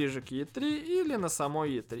где-нибудь ближе к E3 или на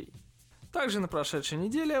самой E3. Также на прошедшей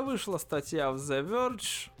неделе вышла статья в The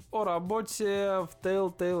Verge о работе в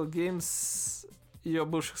Telltale Games ее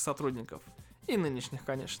бывших сотрудников. И нынешних,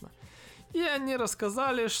 конечно. И они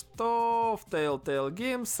рассказали, что в Telltale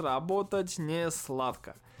Games работать не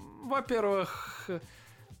сладко. Во-первых,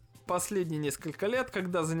 последние несколько лет,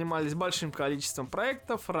 когда занимались большим количеством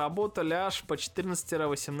проектов, работали аж по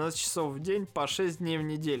 14-18 часов в день, по 6 дней в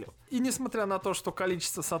неделю. И несмотря на то, что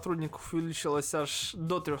количество сотрудников увеличилось аж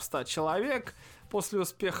до 300 человек после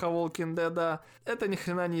успеха Walking Dead, это ни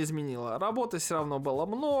хрена не изменило. Работы все равно было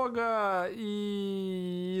много,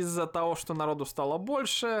 и из-за того, что народу стало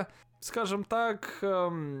больше, скажем так,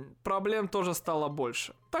 проблем тоже стало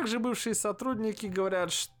больше. Также бывшие сотрудники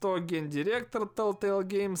говорят, что гендиректор Telltale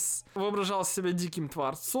Games воображал себя диким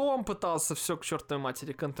творцом, пытался все к чертовой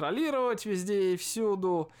матери контролировать везде и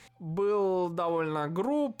всюду, был довольно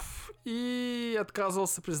груб и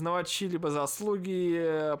отказывался признавать чьи-либо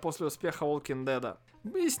заслуги после успеха Walking Dead.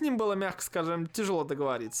 И с ним было, мягко скажем, тяжело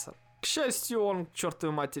договориться. К счастью, он к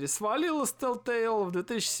чертовой матери свалил из Telltale в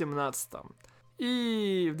 2017.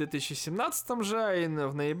 И в 2017 же, а именно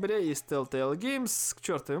в ноябре, из Telltale Games к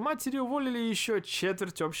чертовой матери уволили еще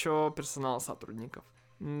четверть общего персонала сотрудников.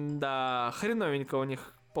 Да, хреновенько у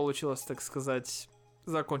них получилось, так сказать,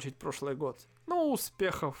 закончить прошлый год. Но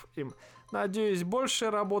успехов им. Надеюсь, больше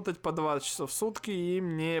работать по 20 часов в сутки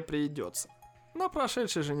им не придется. На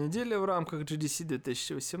прошедшей же неделе в рамках GDC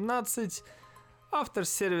 2018 автор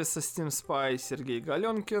сервиса Steam Spy Сергей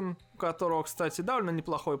Галенкин, у которого, кстати, довольно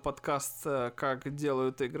неплохой подкаст «Как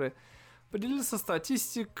делают игры», поделился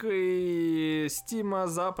статистикой Steam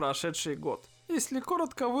за прошедший год. Если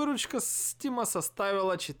коротко, выручка Steam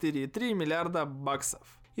составила 4,3 миллиарда баксов.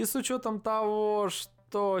 И с учетом того,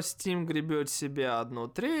 что Steam гребет себе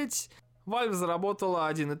 1/3, Valve заработала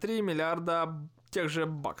 1,3 миллиарда тех же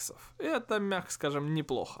баксов. И это, мягко скажем,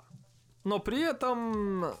 неплохо. Но при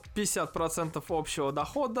этом 50% общего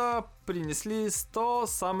дохода принесли 100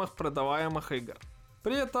 самых продаваемых игр.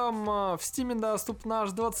 При этом в Steam доступно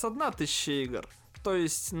аж 21 тысяча игр, то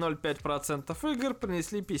есть 0,5% игр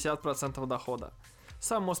принесли 50% дохода.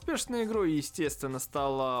 Самой успешной игрой, естественно,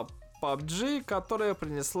 стала PUBG, которая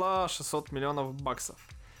принесла 600 миллионов баксов.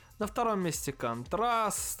 На втором месте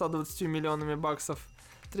Contra с 120 миллионами баксов.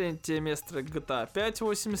 Третье место GTA 5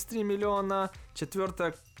 83 миллиона.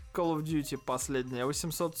 Четвертое Call of Duty последняя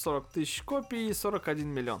 840 тысяч копий и 41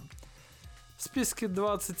 миллион. В списке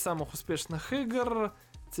 20 самых успешных игр: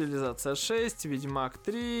 Цивилизация 6, Ведьмак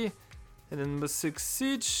 3, Rainbow Six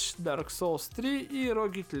Siege, Dark Souls 3 и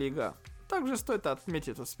Rocket League. Также стоит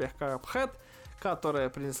отметить успех Cuphead, которая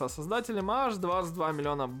принесла создателям аж 22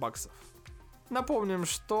 миллиона баксов. Напомним,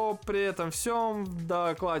 что при этом всем в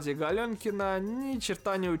докладе Галенкина ни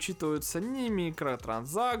черта не учитываются ни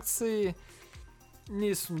микротранзакции,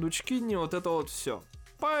 ни сундучки, ни вот это вот все.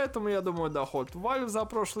 Поэтому, я думаю, доход Valve за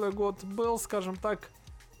прошлый год был, скажем так,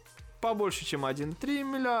 побольше, чем 1,3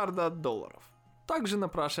 миллиарда долларов. Также на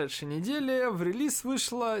прошедшей неделе в релиз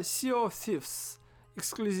вышла Sea of Thieves,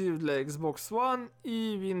 эксклюзив для Xbox One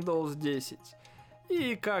и Windows 10.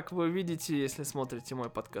 И как вы видите, если смотрите мой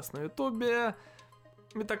подкаст на YouTube,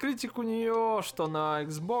 Metacritic у нее, что на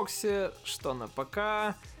Xbox, что на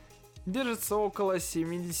ПК, держится около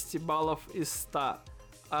 70 баллов из 100,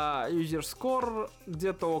 а User Score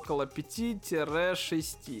где-то около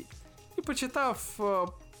 5-6. И почитав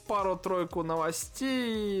пару-тройку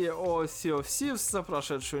новостей о Sea of Thieves за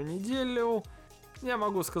прошедшую неделю, я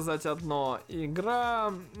могу сказать одно: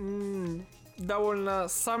 игра довольно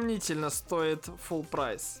сомнительно стоит full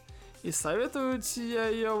прайс. И советовать я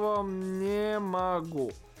ее вам не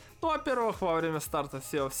могу. Ну, во-первых, во время старта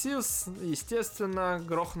Sea of Thieves, естественно,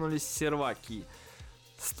 грохнулись серваки.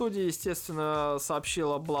 Студия, естественно,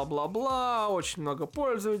 сообщила бла-бла-бла, очень много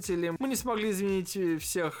пользователей. Мы не смогли, извините,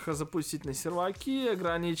 всех запустить на серваки,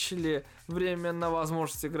 ограничили время на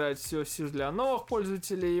возможность играть в Sea of Thieves для новых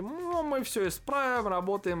пользователей. Но мы все исправим,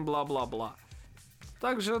 работаем, бла-бла-бла.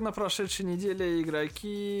 Также на прошедшей неделе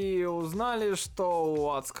игроки узнали, что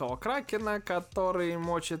у адского кракена, который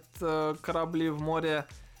мочит корабли в море,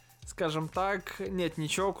 скажем так, нет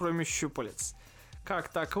ничего, кроме щупалец. Как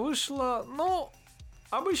так вышло? Ну,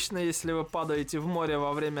 обычно, если вы падаете в море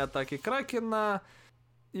во время атаки кракена,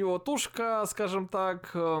 его тушка, скажем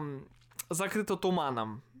так, закрыта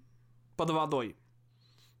туманом под водой.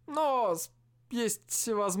 Но есть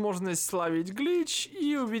возможность словить глич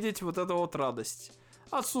и увидеть вот эту вот радость.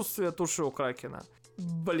 Отсутствие туши у кракена.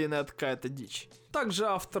 Блин, это какая-то дичь. Также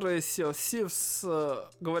авторы Sea of Thieves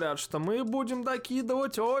говорят, что мы будем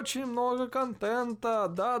докидывать очень много контента,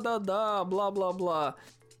 да-да-да, бла-бла-бла.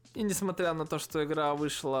 И несмотря на то, что игра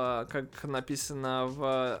вышла, как написано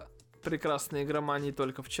в прекрасной игромании,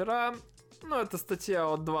 только вчера, но это статья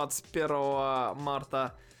от 21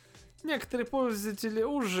 марта, некоторые пользователи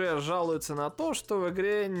уже жалуются на то, что в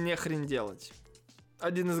игре не хрен делать.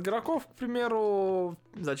 Один из игроков, к примеру,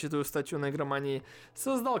 зачитываю статью на игромании,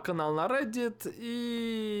 создал канал на Reddit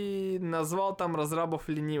и назвал там разрабов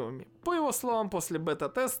ленивыми. По его словам, после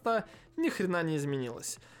бета-теста ни хрена не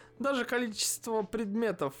изменилось. Даже количество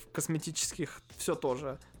предметов косметических все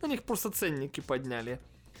тоже. На них просто ценники подняли.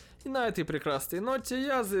 И на этой прекрасной ноте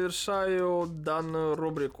я завершаю данную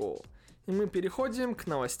рубрику. И мы переходим к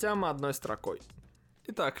новостям одной строкой.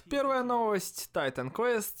 Итак, первая новость. Titan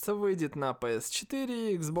Quest выйдет на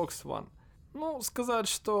PS4 и Xbox One. Ну, сказать,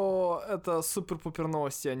 что это супер-пупер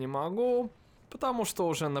новость я не могу, потому что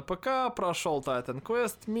уже на ПК прошел Titan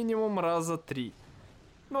Quest минимум раза 3.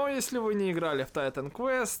 Но если вы не играли в Titan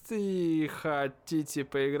Quest и хотите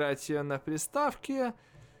поиграть ее на приставке,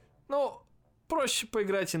 ну, проще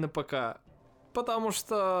поиграйте на ПК. Потому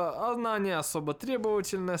что она не особо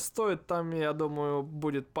требовательная, стоит там, я думаю,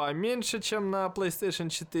 будет поменьше, чем на PlayStation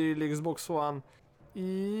 4 или Xbox One.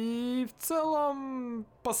 И в целом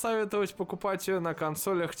посоветовать покупать ее на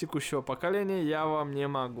консолях текущего поколения я вам не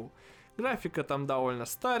могу. Графика там довольно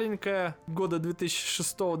старенькая, года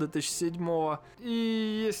 2006-2007.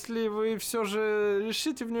 И если вы все же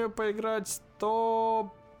решите в нее поиграть,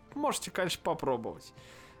 то можете, конечно, попробовать.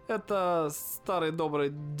 Это старый добрый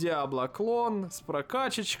Диабло-клон с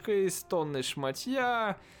прокачечкой, с тонной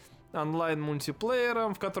шматья,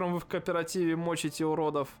 онлайн-мультиплеером, в котором вы в кооперативе мочите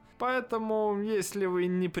уродов. Поэтому, если вы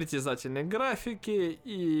не притязательны к графике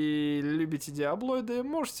и любите диаблоиды,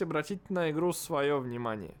 можете обратить на игру свое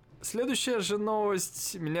внимание. Следующая же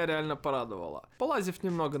новость меня реально порадовала. Полазив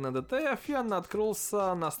немного на DTF, я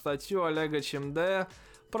наткнулся на статью Олега ЧМД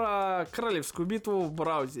про королевскую битву в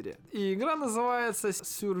браузере. И игра называется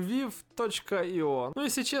surviv.io. Ну,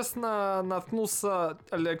 если честно, наткнулся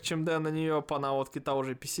Олег ЧМД на нее по наводке того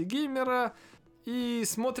же PC-геймера. И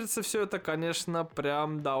смотрится все это, конечно,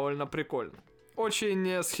 прям довольно прикольно.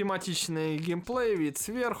 Очень схематичный геймплей, вид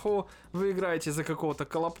сверху. Вы играете за какого-то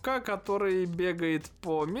колобка, который бегает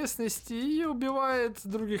по местности и убивает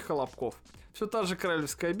других колобков. Все та же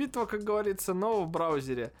королевская битва, как говорится, но в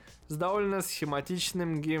браузере с довольно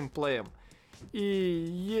схематичным геймплеем. И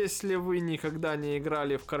если вы никогда не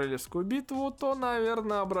играли в королевскую битву, то,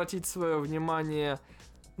 наверное, обратить свое внимание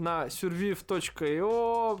на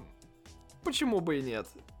surviv.io почему бы и нет.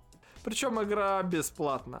 Причем игра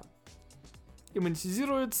бесплатна. И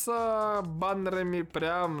монетизируется баннерами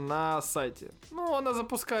прямо на сайте. Ну, она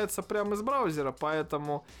запускается прямо из браузера,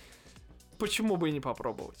 поэтому почему бы и не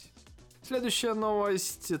попробовать. Следующая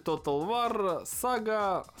новость. Total War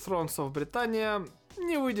Saga Thrones of Britannia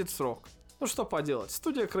не выйдет в срок. Ну что поделать,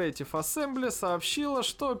 студия Creative Assembly сообщила,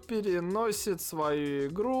 что переносит свою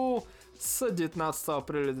игру с 19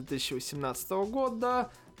 апреля 2018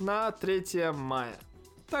 года на 3 мая.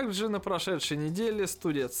 Также на прошедшей неделе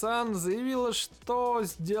студия Цан заявила, что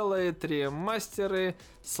сделает ремастеры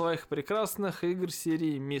своих прекрасных игр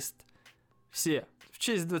серии Myst. Все. В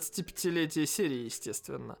честь 25-летия серии,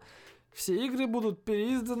 естественно. Все игры будут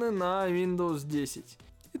переизданы на Windows 10.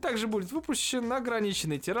 И также будет выпущен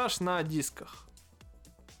ограниченный тираж на дисках.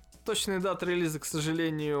 Точной даты релиза, к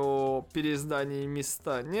сожалению, переизданий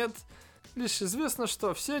Myst нет. Лишь известно,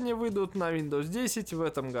 что все они выйдут на Windows 10 в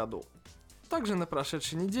этом году. Также на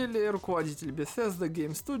прошедшей неделе руководитель Bethesda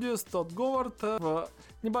Game Studios Тодд Говард в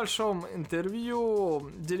небольшом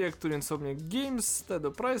интервью директору Insomniac Games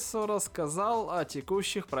Теду Прайсу рассказал о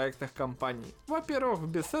текущих проектах компании. Во-первых,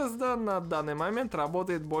 в Bethesda на данный момент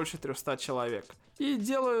работает больше 300 человек. И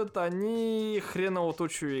делают они хреново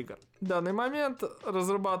тучу игр. В данный момент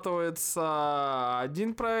разрабатывается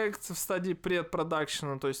один проект в стадии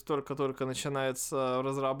предпродакшена, то есть только-только начинается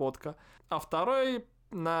разработка, а второй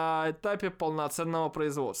на этапе полноценного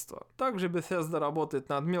производства. Также Bethesda работает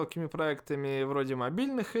над мелкими проектами вроде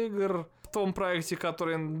мобильных игр. В том проекте,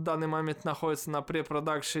 который в данный момент находится на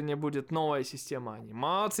препродакшене, будет новая система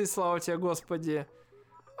анимации, слава тебе Господи.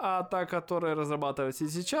 А та, которая разрабатывается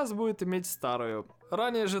сейчас, будет иметь старую.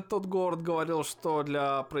 Ранее же Тодд Говард говорил, что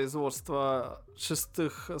для производства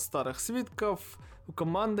 6 старых свитков у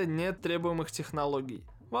команды нет требуемых технологий.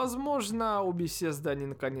 Возможно, у Bethesda они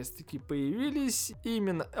наконец-таки появились, и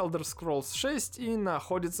именно Elder Scrolls 6 и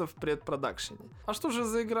находится в предпродакшене. А что же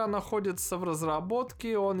за игра находится в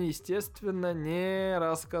разработке, он, естественно, не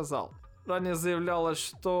рассказал. Ранее заявлялось,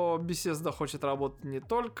 что Bethesda хочет работать не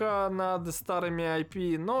только над старыми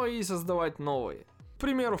IP, но и создавать новые. К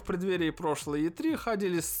примеру, в преддверии прошлой E3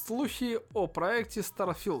 ходили слухи о проекте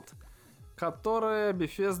Starfield, которое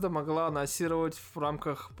Bethesda могла анонсировать в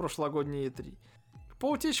рамках прошлогодней E3. По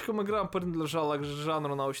утечкам игра принадлежала к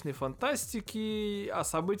жанру научной фантастики, а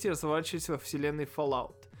события разворачивались во вселенной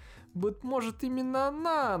Fallout. Быть может, именно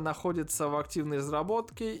она находится в активной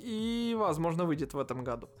разработке и, возможно, выйдет в этом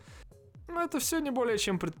году. Но это все не более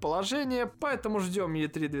чем предположение, поэтому ждем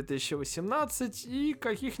E3 2018 и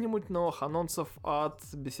каких-нибудь новых анонсов от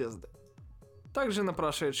Bethesda. Также на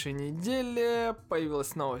прошедшей неделе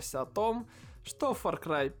появилась новость о том, что Far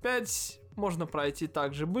Cry 5 можно пройти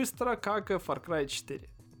так же быстро, как и Far Cry 4.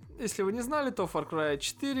 Если вы не знали, то Far Cry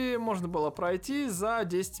 4 можно было пройти за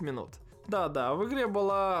 10 минут. Да-да, в игре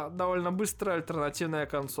была довольно быстрая альтернативная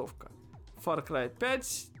концовка. Far Cry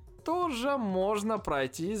 5 тоже можно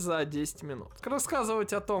пройти за 10 минут.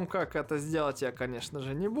 Рассказывать о том, как это сделать, я, конечно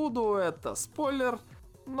же, не буду, это спойлер.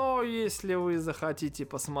 Но если вы захотите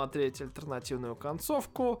посмотреть альтернативную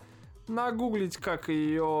концовку, нагуглить, как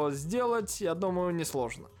ее сделать, я думаю,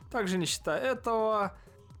 несложно. Также, не считая этого,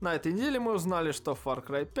 на этой неделе мы узнали, что Far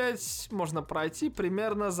Cry 5 можно пройти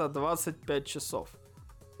примерно за 25 часов.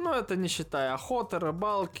 Но это не считая охоты,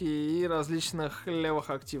 рыбалки и различных левых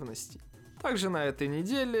активностей. Также на этой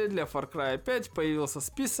неделе для Far Cry 5 появился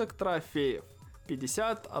список трофеев.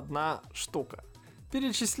 51 штука.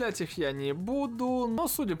 Перечислять их я не буду, но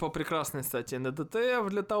судя по прекрасной статье на DTF,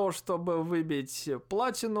 для того, чтобы выбить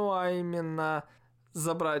платину, а именно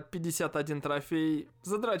забрать 51 трофей,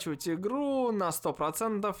 задрачивать игру на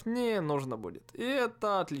 100% не нужно будет. И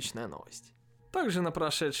это отличная новость. Также на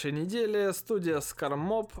прошедшей неделе студия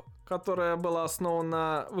ScarMob, которая была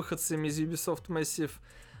основана выходцами из Ubisoft Massive,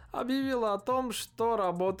 объявила о том, что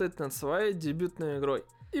работает над своей дебютной игрой.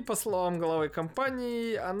 И по словам главы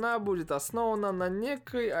компании, она будет основана на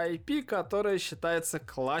некой IP, которая считается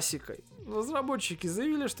классикой. Разработчики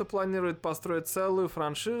заявили, что планируют построить целую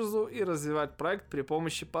франшизу и развивать проект при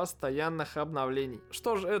помощи постоянных обновлений.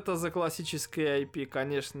 Что же это за классические IP,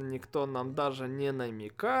 конечно, никто нам даже не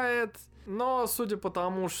намекает. Но судя по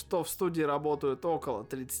тому, что в студии работают около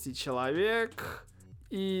 30 человек,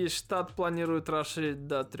 и штат планирует расширить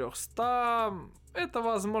до 300, это,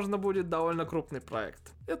 возможно, будет довольно крупный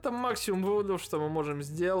проект. Это максимум выводов, что мы можем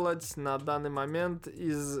сделать на данный момент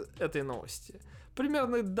из этой новости.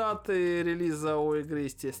 Примерной даты релиза у игры,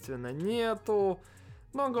 естественно, нету,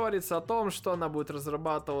 но говорится о том, что она будет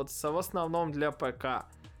разрабатываться в основном для ПК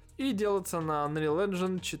и делаться на Unreal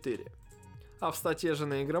Engine 4. А в статье же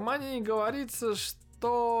на Игромании говорится,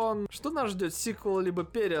 что нас ждет сиквел либо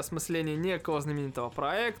переосмысление некого знаменитого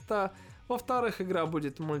проекта. Во-вторых, игра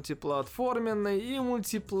будет мультиплатформенной и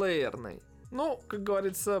мультиплеерной. Ну, как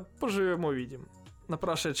говорится, поживем увидим. На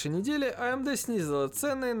прошедшей неделе AMD снизила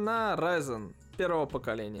цены на Ryzen первого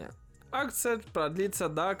поколения. Акция продлится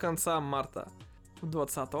до конца марта.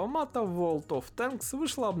 20 марта в World of Tanks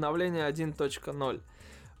вышло обновление 1.0.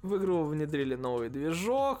 В игру внедрили новый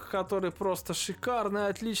движок, который просто шикарный,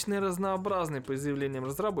 отличный и разнообразный по заявлениям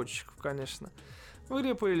разработчиков, конечно. В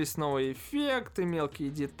игре появились новые эффекты, мелкие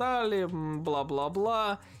детали,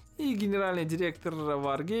 бла-бла-бла. И генеральный директор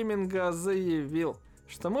Wargaming заявил,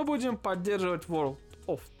 что мы будем поддерживать World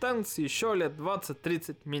of Tanks еще лет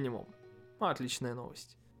 20-30 минимум. Отличная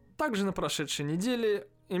новость. Также на прошедшей неделе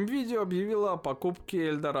NVIDIA объявила о покупке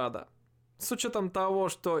Эльдорадо. С учетом того,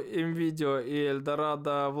 что NVIDIA и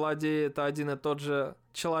Эльдорадо владеет один и тот же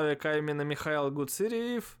человек, а именно Михаил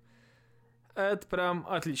Гуцериев, это прям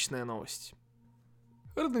отличная новость.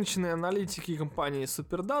 Рыночные аналитики компании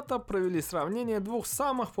SuperData провели сравнение двух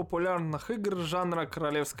самых популярных игр жанра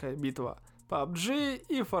 «Королевская битва» – PUBG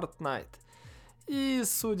и Fortnite. И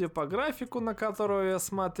судя по графику, на которую я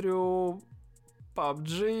смотрю,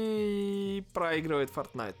 PUBG проигрывает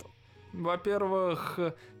Fortnite. Во-первых,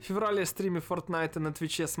 в феврале стриме Fortnite на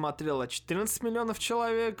Твиче смотрело 14 миллионов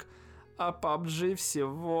человек, а PUBG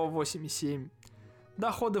всего 8,7.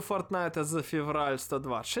 Доходы Fortnite за февраль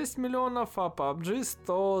 126 миллионов, а PUBG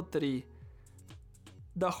 103.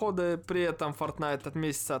 Доходы при этом Fortnite от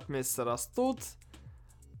месяца растут,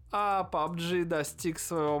 а PUBG достиг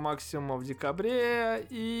своего максимума в декабре,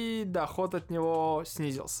 и доход от него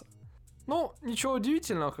снизился. Ну, ничего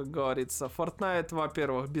удивительного, как говорится. Fortnite,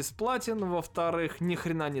 во-первых, бесплатен, во-вторых, ни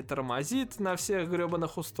хрена не тормозит на всех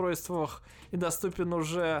гребаных устройствах и доступен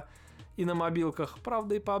уже и на мобилках.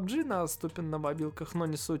 Правда, и PUBG доступен на мобилках, но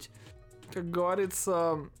не суть. Как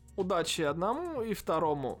говорится, удачи одному и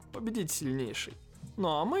второму, победить сильнейший. Ну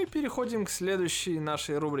а мы переходим к следующей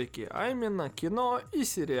нашей рубрике, а именно кино и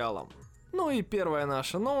сериалам. Ну и первая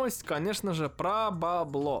наша новость, конечно же, про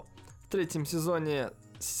бабло. В третьем сезоне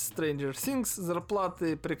Stranger Things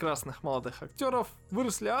зарплаты прекрасных молодых актеров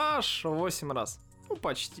выросли аж в 8 раз. Ну,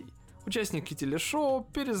 почти. Участники телешоу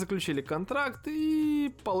перезаключили контракт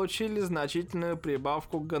и получили значительную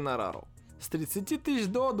прибавку к гонорару. С 30 тысяч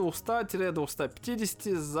до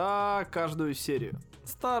 200-250 за каждую серию.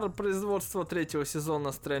 Старт производства третьего сезона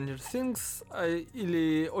Stranger Things,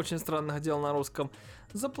 или Очень странных дел на русском,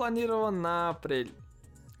 запланирован на апрель.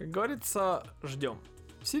 Как говорится, ждем.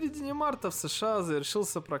 В середине марта в США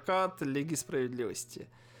завершился прокат Лиги Справедливости.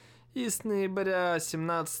 И с ноября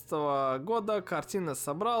 2017 года картина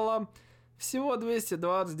собрала всего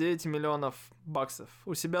 229 миллионов баксов.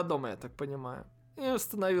 У себя дома, я так понимаю. И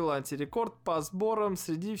установила антирекорд по сборам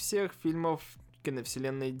среди всех фильмов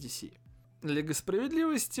киновселенной DC. Лига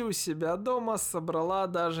Справедливости у себя дома собрала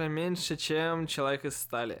даже меньше, чем Человек из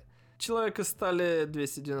Стали. Человек из Стали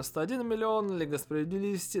 291 миллион, Лига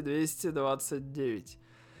Справедливости 229.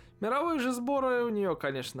 Мировые же сборы у нее,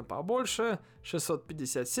 конечно, побольше,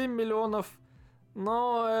 657 миллионов,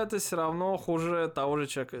 но это все равно хуже того же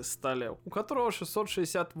Человека из Стали, у которого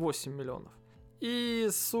 668 миллионов. И,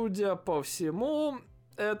 судя по всему,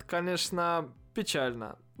 это, конечно,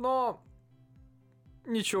 печально, но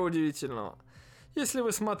ничего удивительного. Если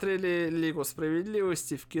вы смотрели Лигу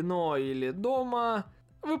Справедливости в кино или дома,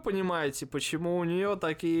 вы понимаете, почему у нее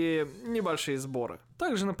такие небольшие сборы.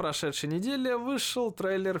 Также на прошедшей неделе вышел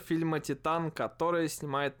трейлер фильма «Титан», который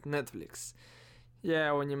снимает Netflix. Я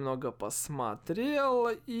его немного посмотрел,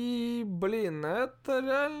 и, это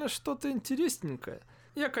реально что-то интересненькое.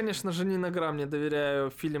 Я, конечно же, ни на грамм не доверяю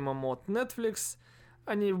фильмам от Netflix.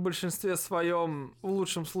 Они в большинстве своем, в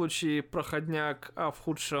лучшем случае, проходняк, а в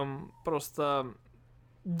худшем просто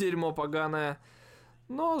дерьмо поганое.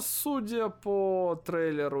 Но, судя по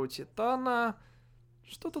трейлеру «Титана»,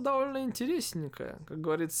 что-то довольно интересненькое. Как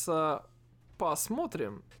говорится,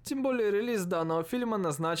 посмотрим. Тем более релиз данного фильма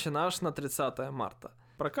назначен аж на 30 марта.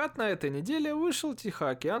 Прокат на этой неделе вышел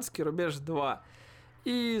 «Тихоокеанский рубеж 2».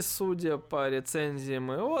 И, судя по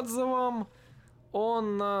рецензиям и отзывам,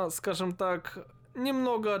 он, скажем так,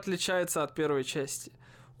 немного отличается от первой части.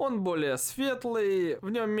 Он более светлый, в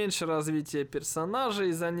нем меньше развития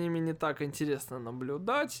персонажей, за ними не так интересно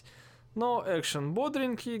наблюдать, но экшен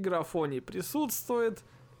бодренький, графоний присутствует,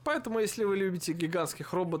 поэтому если вы любите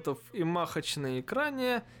гигантских роботов и махач на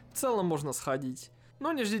экране, в целом можно сходить.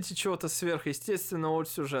 Но не ждите чего-то сверхъестественного от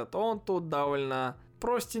сюжета, он тут довольно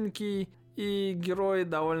простенький и герои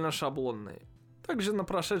довольно шаблонные. Также на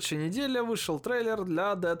прошедшей неделе вышел трейлер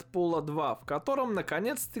для Дэдпула 2, в котором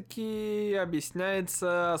наконец-таки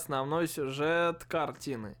объясняется основной сюжет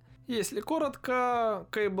картины. Если коротко,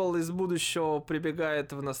 Кейбл из будущего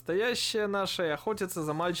прибегает в настоящее наше и охотится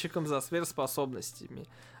за мальчиком за сверхспособностями,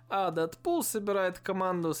 а Дэдпул собирает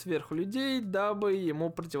команду сверхлюдей, дабы ему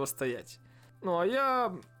противостоять. Ну а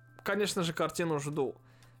я, конечно же, картину жду.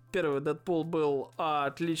 Первый Дэдпул был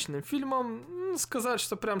отличным фильмом. Сказать,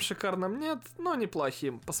 что прям шикарным нет, но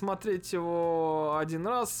неплохим. Посмотреть его один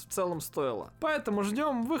раз в целом стоило. Поэтому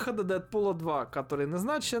ждем выхода Дэдпула 2, который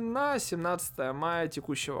назначен на 17 мая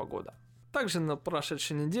текущего года. Также на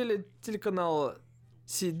прошедшей неделе телеканал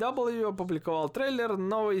CW опубликовал трейлер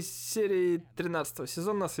новой серии 13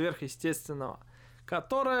 сезона «Сверхъестественного»,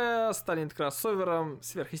 которая станет кроссовером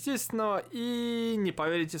 «Сверхъестественного» и, не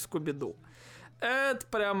поверите, Скуби-Ду. Это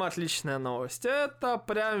прям отличная новость. Это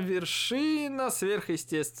прям вершина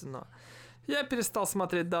сверхъестественного. Я перестал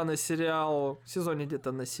смотреть данный сериал в сезоне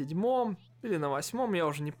где-то на 7 или на 8, я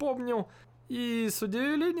уже не помню. И с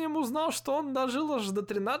удивлением узнал, что он дожил аж до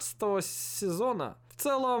 13 сезона. В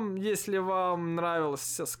целом, если вам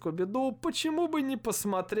нравился Скуби-Ду, почему бы не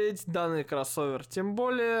посмотреть данный кроссовер? Тем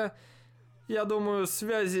более, я думаю,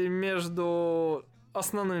 связи между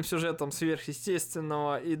основным сюжетом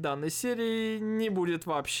сверхъестественного и данной серии не будет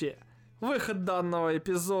вообще. Выход данного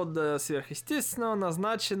эпизода сверхъестественного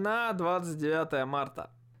назначен на 29 марта.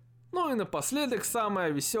 Ну и напоследок самая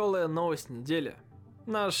веселая новость недели.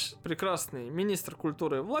 Наш прекрасный министр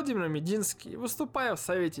культуры Владимир Мединский, выступая в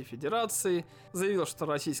Совете Федерации, заявил, что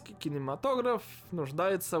российский кинематограф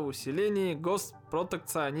нуждается в усилении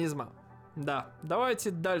госпротекционизма. Да, давайте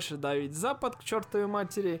дальше давить Запад к чертовой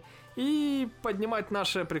матери и поднимать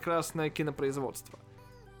наше прекрасное кинопроизводство.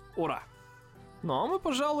 Ура! Ну а мы,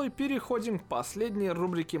 пожалуй, переходим к последней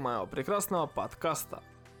рубрике моего прекрасного подкаста.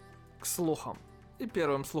 К слухам. И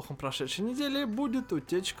первым слухом прошедшей недели будет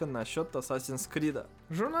утечка насчет Assassin's Creed.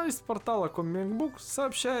 Журналист портала Comic Book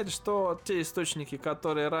сообщает, что те источники,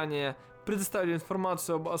 которые ранее предоставили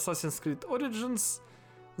информацию об Assassin's Creed Origins,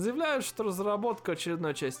 заявляют, что разработка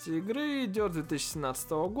очередной части игры идет с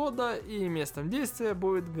 2017 года и местом действия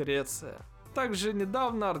будет Греция. Также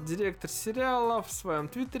недавно арт-директор сериала в своем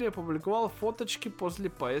твиттере опубликовал фоточки после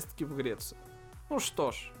поездки в Грецию. Ну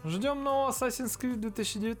что ж, ждем нового Assassin's Creed в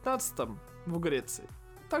 2019 в Греции.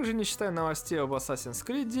 Также, не считая новостей об Assassin's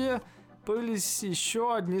Creed, появились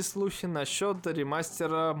еще одни слухи насчет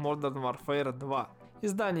ремастера Modern Warfare 2.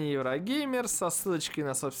 Издание Eurogamer со ссылочкой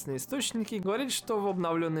на собственные источники говорит, что в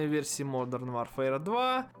обновленной версии Modern Warfare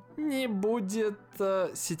 2 не будет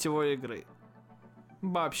сетевой игры.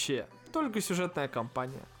 Вообще, только сюжетная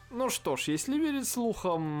кампания. Ну что ж, если верить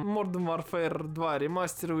слухам, Modern Warfare 2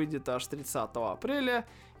 ремастер выйдет аж 30 апреля,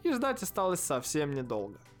 и ждать осталось совсем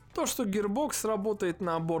недолго. То, что Gearbox работает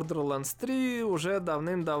на Borderlands 3, уже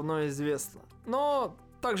давным-давно известно. Но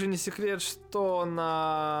Также не секрет, что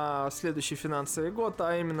на следующий финансовый год,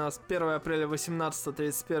 а именно с 1 апреля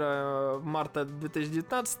 2018-31 марта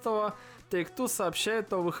 2019, Take-Two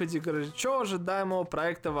сообщает о выходе горячо ожидаемого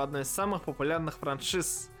проекта в одной из самых популярных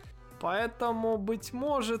франшиз. Поэтому, быть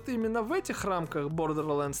может, именно в этих рамках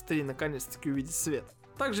Borderlands 3 наконец-таки увидит свет.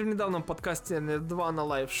 Также в недавнем подкасте 2 на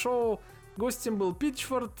лайв-шоу гостем был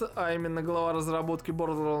Питчфорд, а именно глава разработки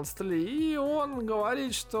Borderlands 3, и он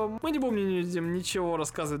говорит, что мы не будем ничего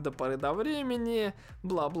рассказывать до поры до времени,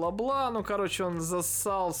 бла-бла-бла. Ну, короче, он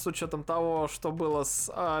зассал с учетом того, что было с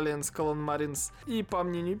Alien Skull and Marines. И по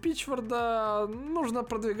мнению Питчфорда, нужно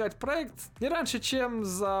продвигать проект не раньше, чем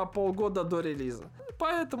за полгода до релиза.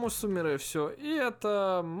 Поэтому, суммируя все, и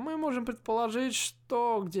это мы можем предположить,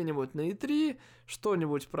 что где-нибудь на E3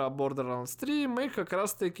 что-нибудь про Borderlands 3 мы как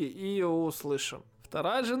раз-таки и услышим.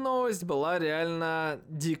 Вторая же новость была реально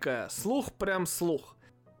дикая. Слух прям слух.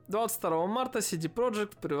 22 марта CD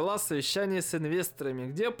Projekt провела совещание с инвесторами,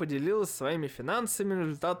 где поделилась своими финансовыми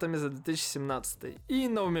результатами за 2017 и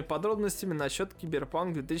новыми подробностями насчет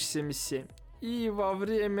Cyberpunk 2077. И во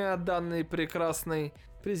время данной прекрасной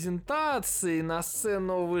презентации на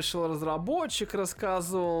сцену вышел разработчик,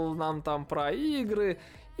 рассказывал нам там про игры,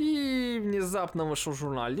 и внезапно вышел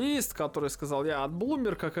журналист, который сказал: я от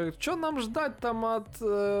Bloomberg, что нам ждать там от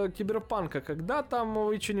Киберпанка, когда там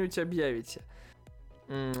вы что-нибудь объявите?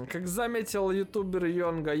 Как заметил ютубер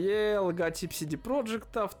Йонга Е, логотип CD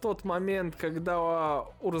Projekt в тот момент, когда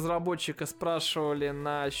у разработчика спрашивали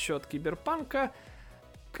насчет Киберпанка,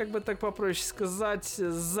 как бы так попроще сказать,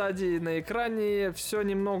 сзади на экране все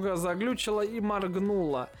немного заглючило и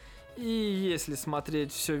моргнуло. И если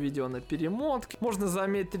смотреть все видео на перемотке, можно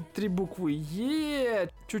заметить 3 буквы Е,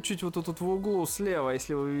 чуть-чуть вот тут в углу слева,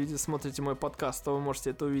 если вы смотрите мой подкаст, то вы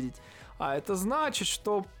можете это увидеть. А это значит,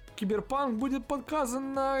 что Киберпанк будет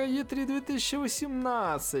показан на E3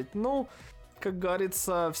 2018. Ну, как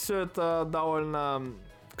говорится, все это довольно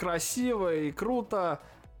красиво и круто.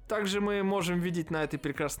 Также мы можем видеть на этой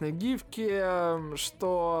прекрасной гифке,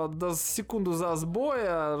 что до секунду за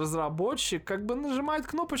сбоя разработчик как бы нажимает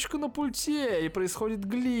кнопочку на пульте и происходит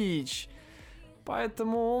глич.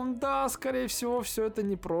 Поэтому, да, скорее всего, все это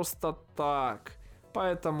не просто так.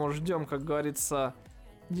 Поэтому ждем, как говорится,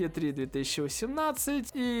 E3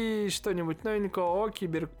 2018 и что-нибудь новенького о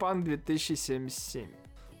Cyberpunk 2077.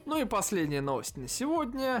 Ну и последняя новость на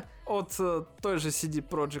сегодня от той же CD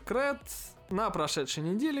Projekt Red. На прошедшей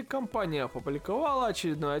неделе компания опубликовала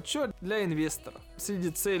очередной отчет для инвесторов. Среди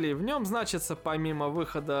целей в нем значится, помимо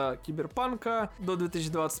выхода Киберпанка до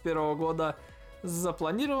 2021 года,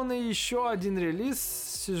 запланированный еще один релиз,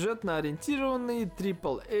 сюжетно ориентированный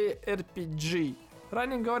AAA RPG.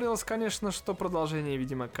 Ранее говорилось, конечно, что продолжения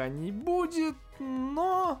Ведьмака не будет,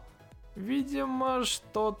 но видимо,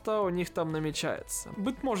 что-то у них там намечается.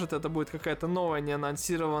 Быть может, это будет какая-то новая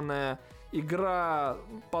неанонсированная игра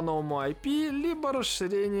по новому IP, либо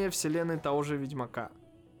расширение вселенной того же Ведьмака.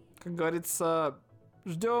 Как говорится,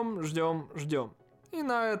 ждем. И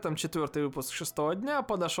на этом 4-й выпуск 6-го дня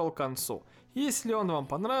подошел к концу. Если он вам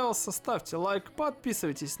понравился, ставьте лайк,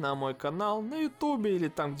 подписывайтесь на мой канал на YouTube или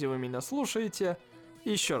там, где вы меня слушаете.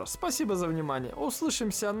 И еще раз, спасибо за внимание.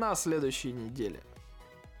 Услышимся на следующей неделе.